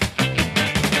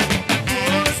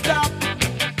 Full stop.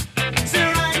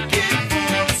 Till I give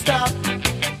full stop.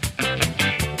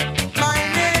 My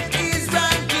name is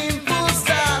Ranking Full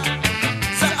Stop.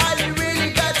 So all you really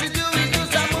got to do is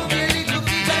just a move your little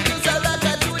feet and just a rock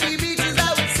to the beaches, I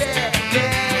would say.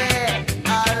 Yeah,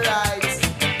 alright.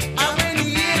 And when you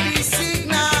hear the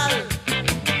signal,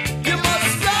 you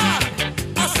must rock.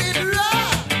 I said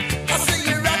rock. I say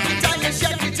you rock it and you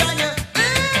shake it and you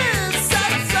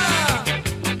salsa.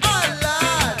 Oh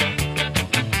Lord.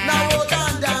 Now hold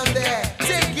on down there.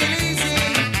 Take it easy.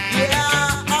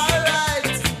 Yeah,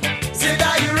 alright. Said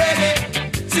are you ready?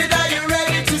 Said are you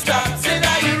ready to stop? Said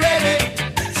are you ready?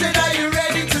 Said are you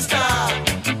ready to stop?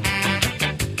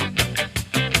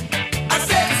 I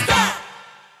said stop.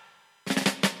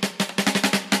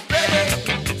 Ready?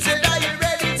 Said are you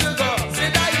ready to go?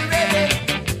 Said are you ready?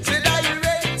 Said are you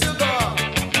ready to go?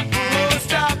 Full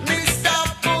stop, me stop,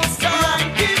 full stop.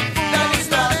 Ranking full stop. That is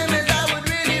the limit I would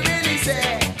really say.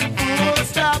 Full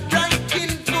stop,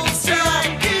 ranking full stop.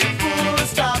 Ranking full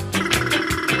stop.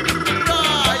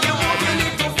 You move your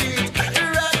little feet,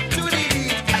 rock to the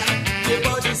beat. Your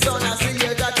body son, I see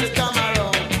you got to come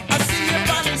around. I see you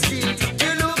on the street,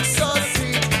 you look so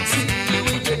sweet. See you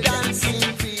with your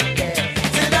dancing feet there.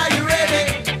 Said are you ready?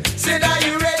 Said are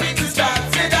you ready to stop?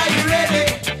 Said are you ready?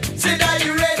 Said are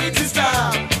you ready to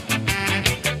stop?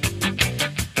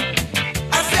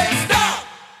 I said stop.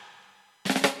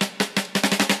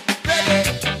 Ready?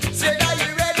 Said are you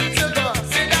ready to go?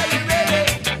 Said are you ready?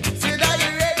 Said are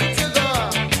you ready to go?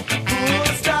 Full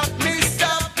stop, me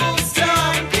stop, full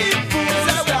stop. Keep full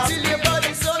stop till your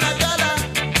body so na gala.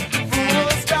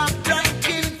 Full stop,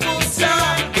 ranking full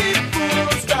stop. Keep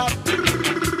full stop.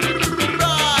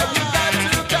 Right, you got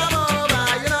to come over,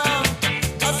 you know.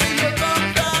 I see you come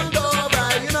from Dover,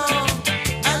 you know.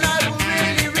 And I will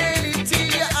really, really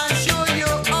teach you and show you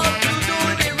how to do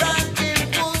the ranking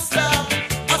full stop.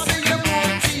 I see you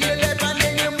move to your left and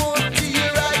then you move to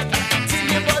your right. Till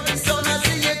your body son, I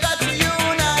see you got to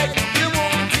unite. You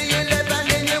move to your left and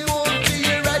then you move to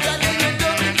your right. And then you do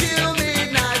it till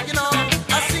midnight, you know.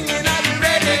 I singing, are you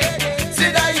ready?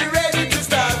 Said, are you ready to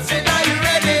stop? Said, are you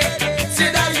ready?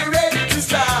 Said, are you ready to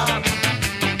stop?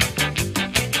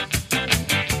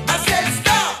 I said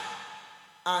stop.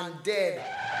 I'm dead.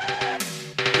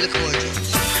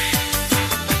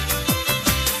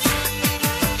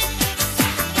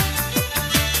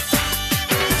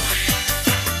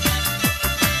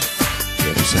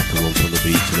 Yeah, the second one from The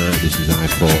Beat tonight. This is I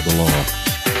Fought the Law.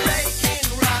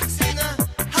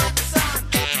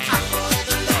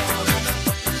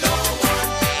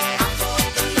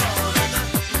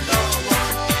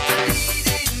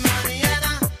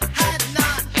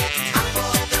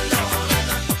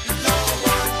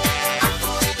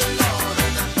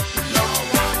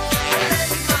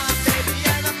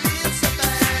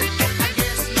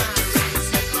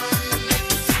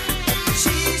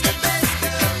 She's the best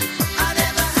girl I've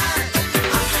ever had.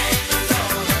 I fought the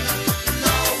law.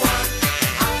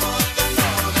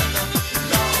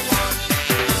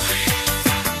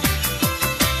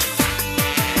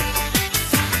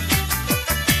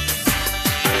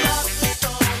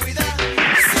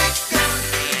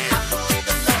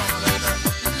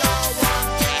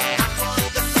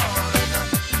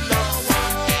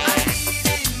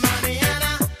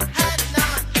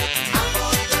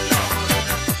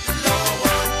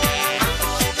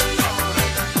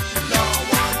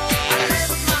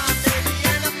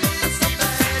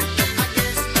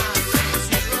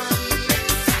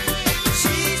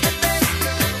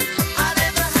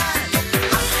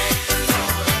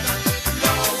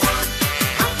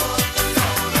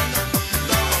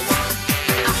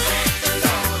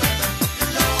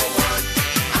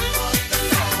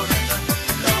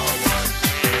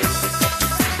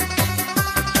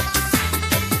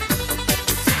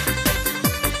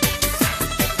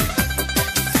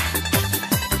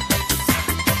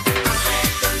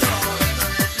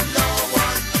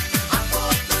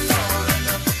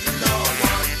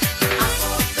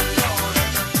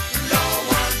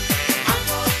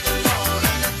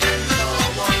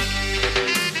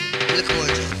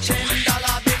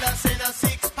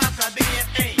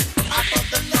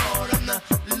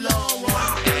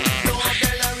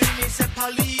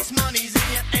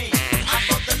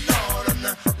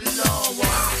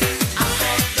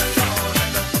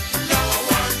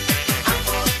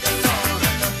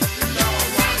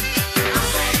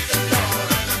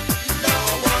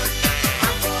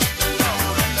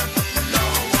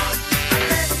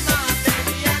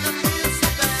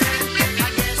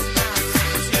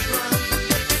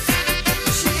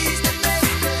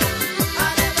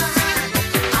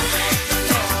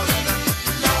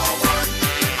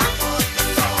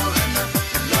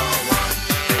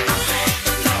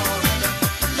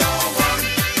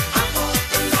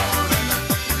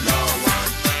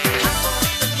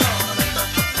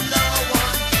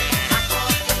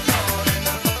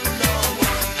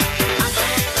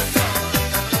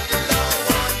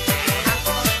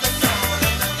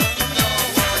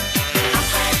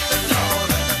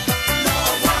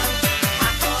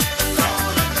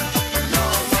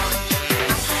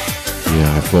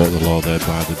 Yeah, I fought the law there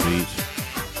by the beat.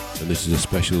 And this is the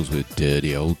specials with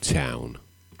Dirty Old Town.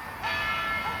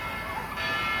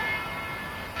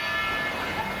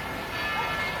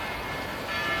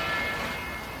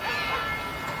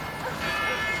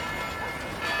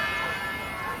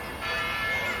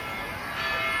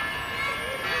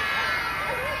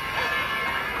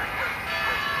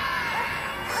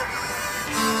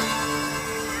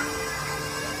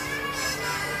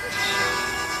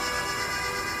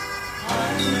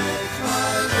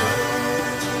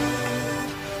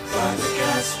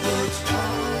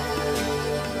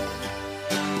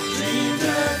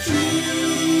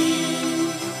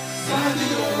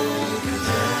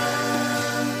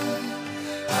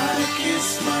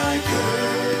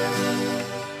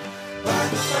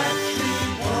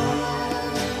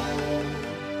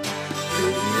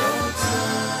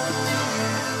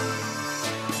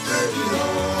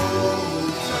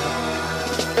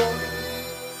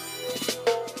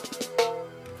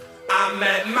 I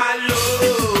met my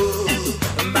love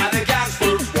by the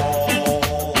Gasworks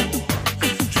wall.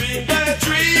 Dreamed a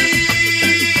dream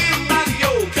by the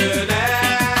old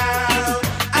canal.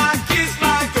 I kissed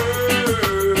my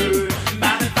girl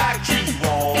by the factory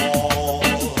wall.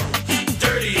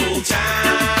 Dirty old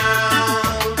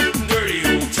town, dirty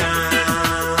old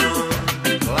town.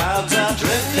 Clouds are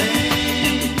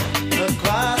drifting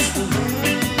across the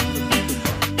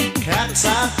moon. Cats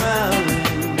are howling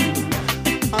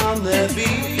on their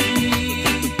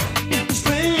beat,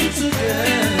 strings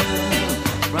together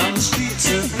from the streets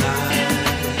of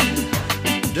night.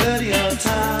 Dirty old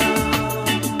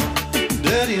town,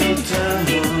 dirty old town.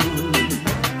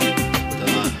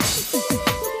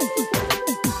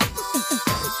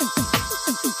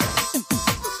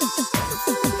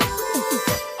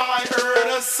 I heard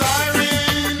a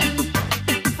siren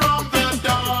from the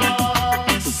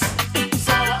docks.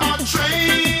 Saw a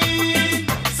train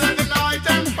set the night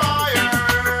on fire.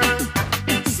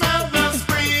 Smelled the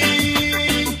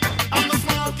spring on the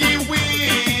smoky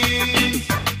wind.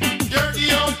 Dirty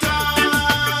old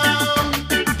town,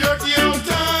 dirty old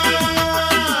town.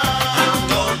 I'm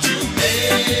going to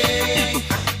make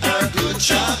a good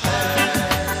job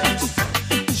at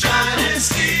shining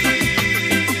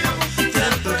steel,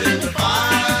 tempered in the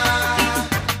fire.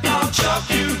 I'll chop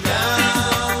you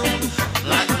down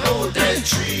like an old dead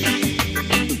tree.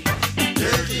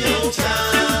 Dirty old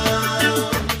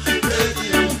town, dirty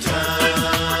old town.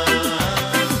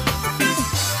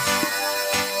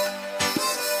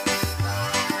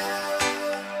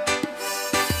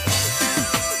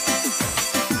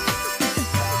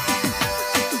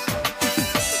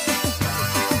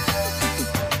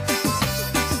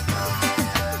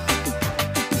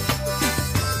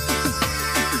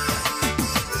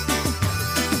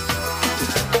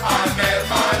 I met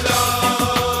my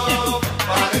love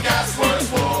by the Gasworks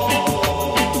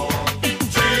wall.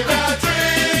 Dreamed a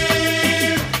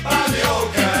dream by the old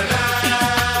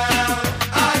canal.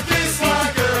 I kissed my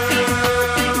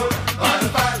girl by the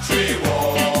factory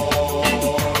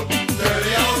wall.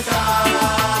 Dirty old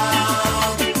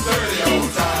town, dirty old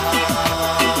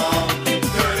town,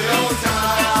 dirty old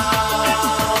town,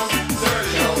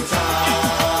 dirty old town,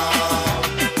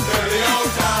 dirty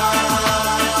old town,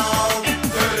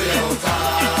 dirty old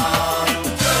town,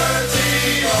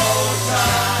 dirty old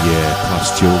town. Yeah, class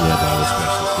tune there by the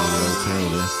specials for the old town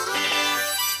there.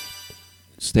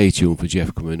 Stay tuned for Jeff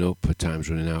coming up. Time's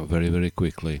running out very, very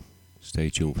quickly. Stay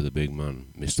tuned for the big man,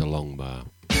 Mr. Longbar.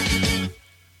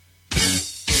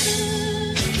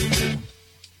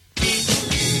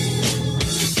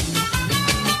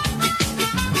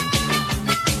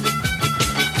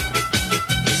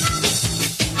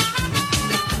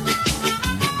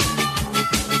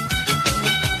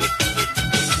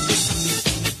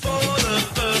 For the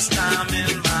first time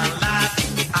in my life,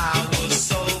 I was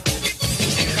so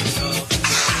in love.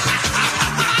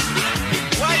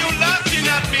 Why you laughing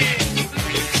at me?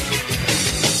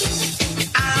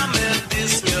 I met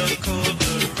this girl called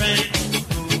Lorraine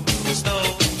who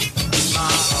stole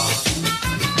my heart.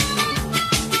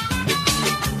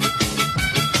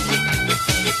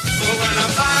 But when I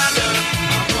find her,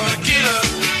 I'm gonna kill her.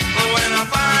 But when I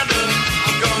find her,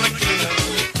 I'm gonna kill her.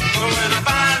 But when I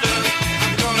find her,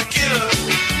 I'm gonna kill her.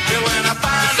 And when I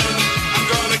find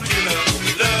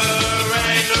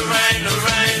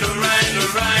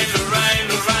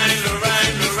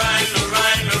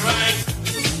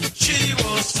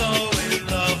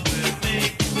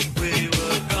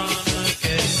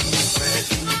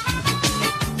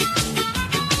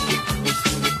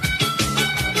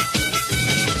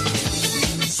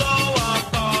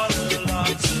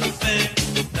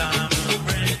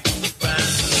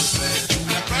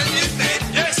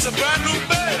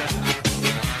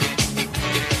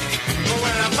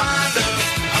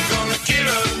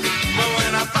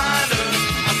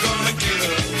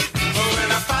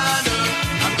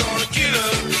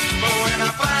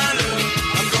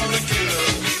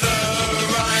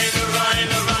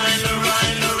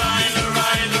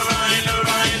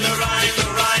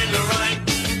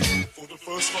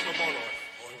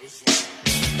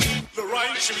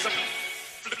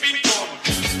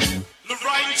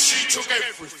She took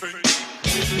everything,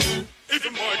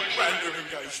 even my random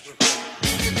engagement.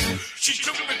 She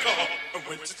took the car and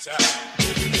went to town.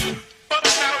 But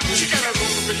now she got her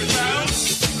all written down.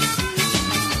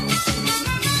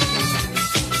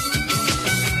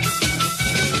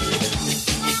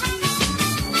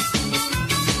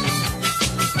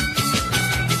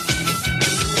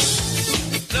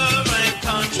 Lorraine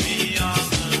punched me on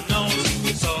the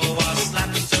nose, so I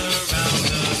slapped her round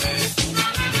the head.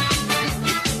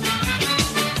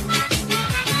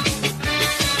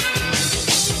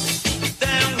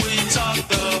 Then we talked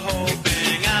the whole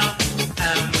thing out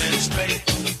and went straight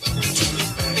to the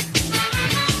bed.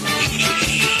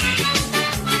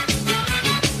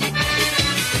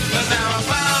 But now I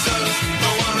found her,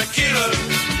 don't wanna kill her.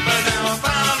 But now I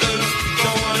found her,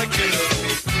 don't wanna kill her.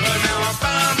 But now I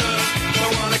found her,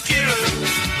 don't wanna kill her.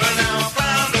 But now I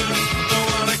found her, don't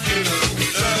wanna kill her.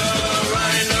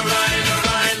 Lorraine, Lorraine,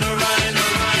 Lorraine, Lorraine,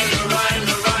 Lorraine, Lorraine,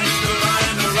 Lorraine,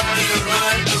 Lorraine, Lorraine,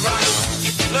 Lorraine, Lorraine.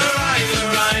 Lorraine,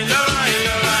 Lorraine, Lorraine,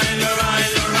 Lorraine,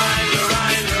 Lorraine, Lorraine,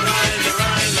 Lorraine, Lorraine,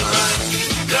 Lorraine, Lorraine.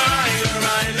 Lorraine,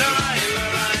 Lorraine, Lorraine,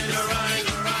 Lorraine,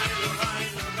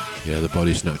 Lorraine. Yeah, the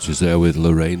Body Snatchers there with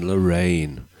Lorraine,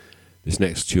 Lorraine. This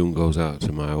next tune goes out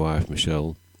to my wife,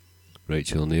 Michelle,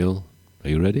 Rachel Neal. Are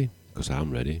you ready? Because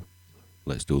I'm ready.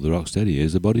 Let's do the Rocksteady.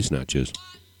 Here's the Body Snatchers.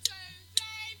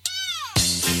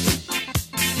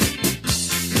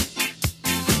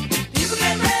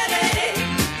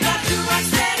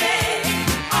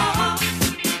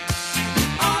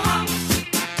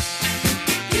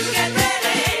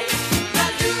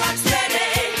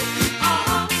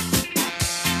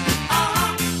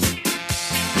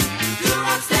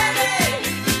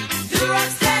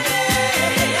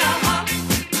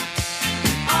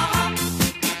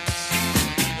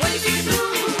 What if you do?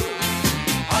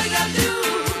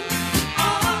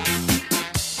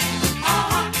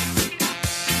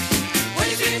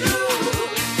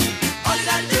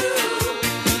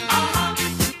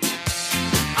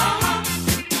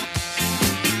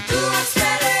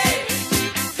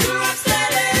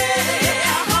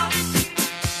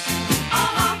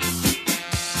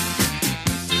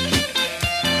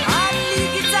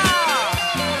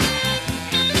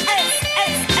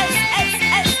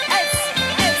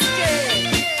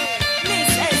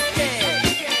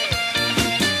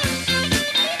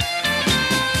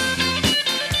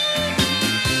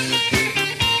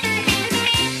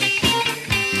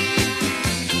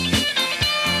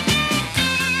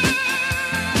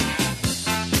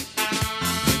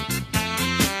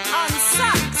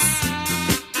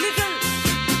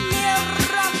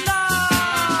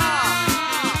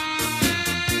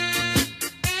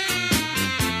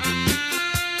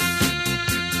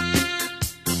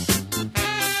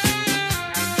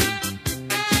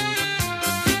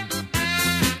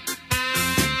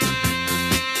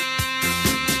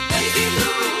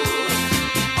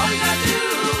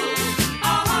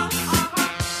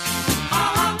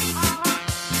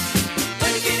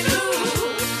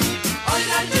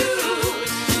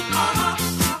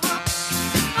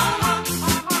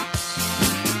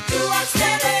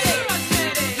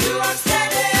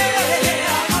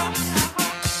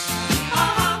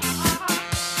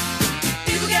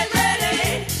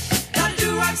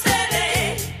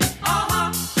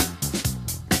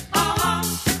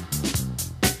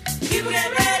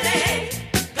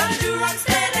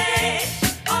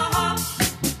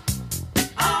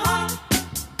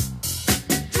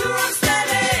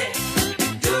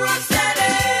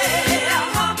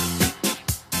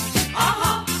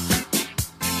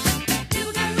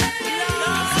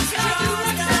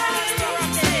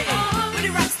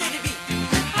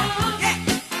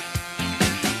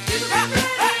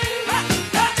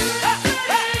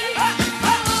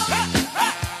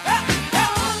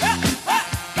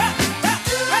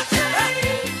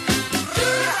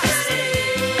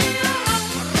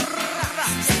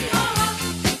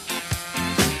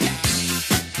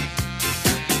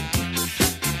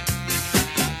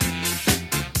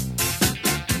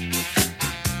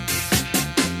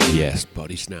 Yes,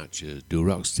 Body Snatchers, do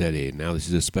rock steady. Now this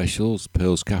is a special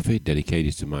Pearls Cafe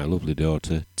dedicated to my lovely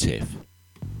daughter, Tiff.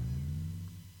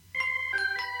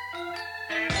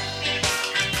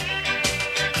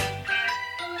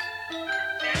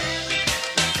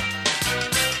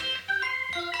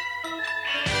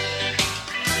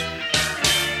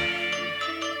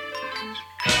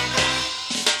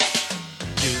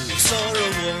 You saw a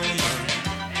woman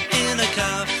in a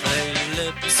cafe,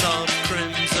 lips of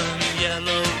crimson,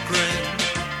 yellow grin.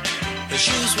 Her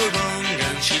shoes were wrong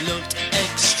and she looked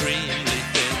extremely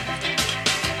thin.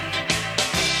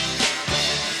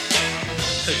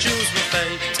 Her jewels were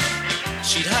faked,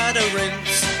 she'd had a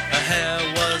rinse, her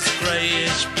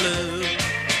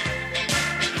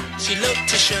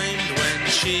looked ashamed when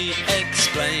she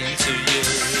explained to you.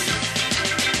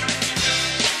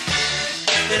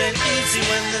 It ain't easy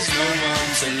when there's no one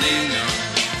to lean on.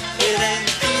 It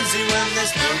ain't easy when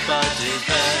there's nobody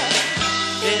there.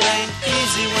 It ain't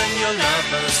easy when your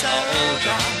lovers are all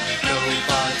gone.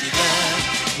 Nobody there,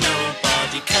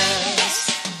 nobody cares.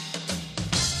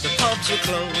 The pubs were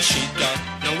closed, she'd got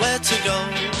nowhere to go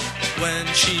when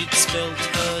she'd spilled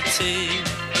her tea.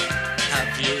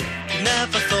 Have you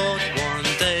never thought one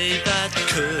day that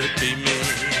could be me?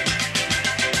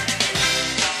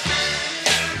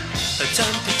 Her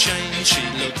temper changed, she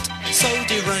looked so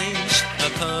deranged.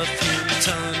 Her perfume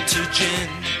turned to gin.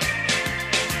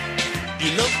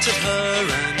 You looked at her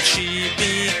and she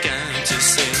began to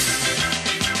sing.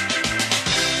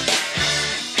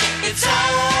 It's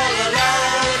all a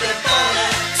load of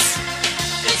bollocks.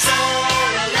 It's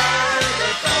all a load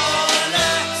of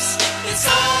bollocks. It's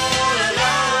all a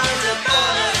load of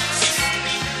bollocks.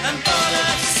 And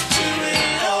bollocks to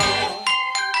it all.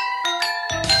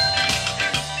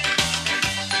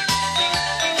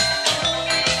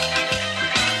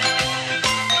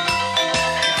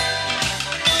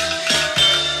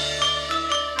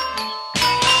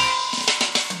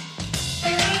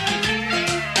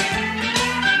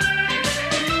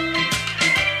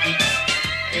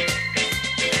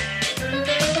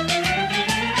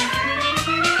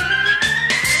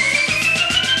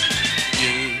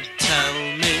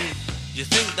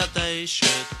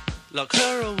 Should lock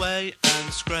her away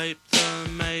and scrape the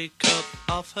makeup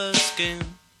off her skin.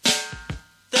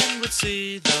 Then we'd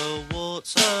see the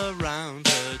warts around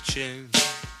her chin.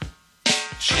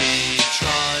 She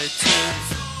tried to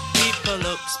keep her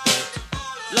looks but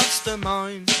lost her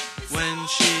mind when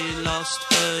she lost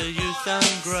her youth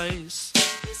and grace.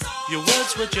 Your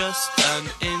words were just an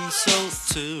insult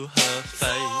to her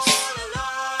face.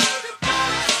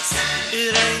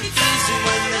 It ain't easy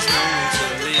when there's no one to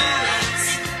lean.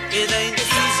 It ain't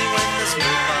easy when there's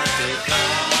nobody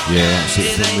there. Yeah, that's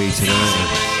it from me tonight.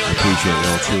 I appreciate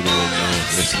you all tuning in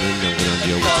listening. I'm going to hand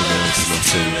you over to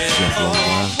my Jeff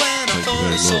Longbar. Thank you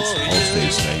very much. All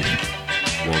stay safe.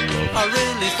 One love. I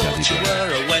really thought you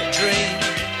were a wet dream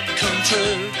come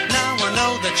true. Now I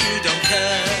know that you don't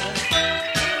care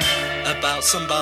about somebody.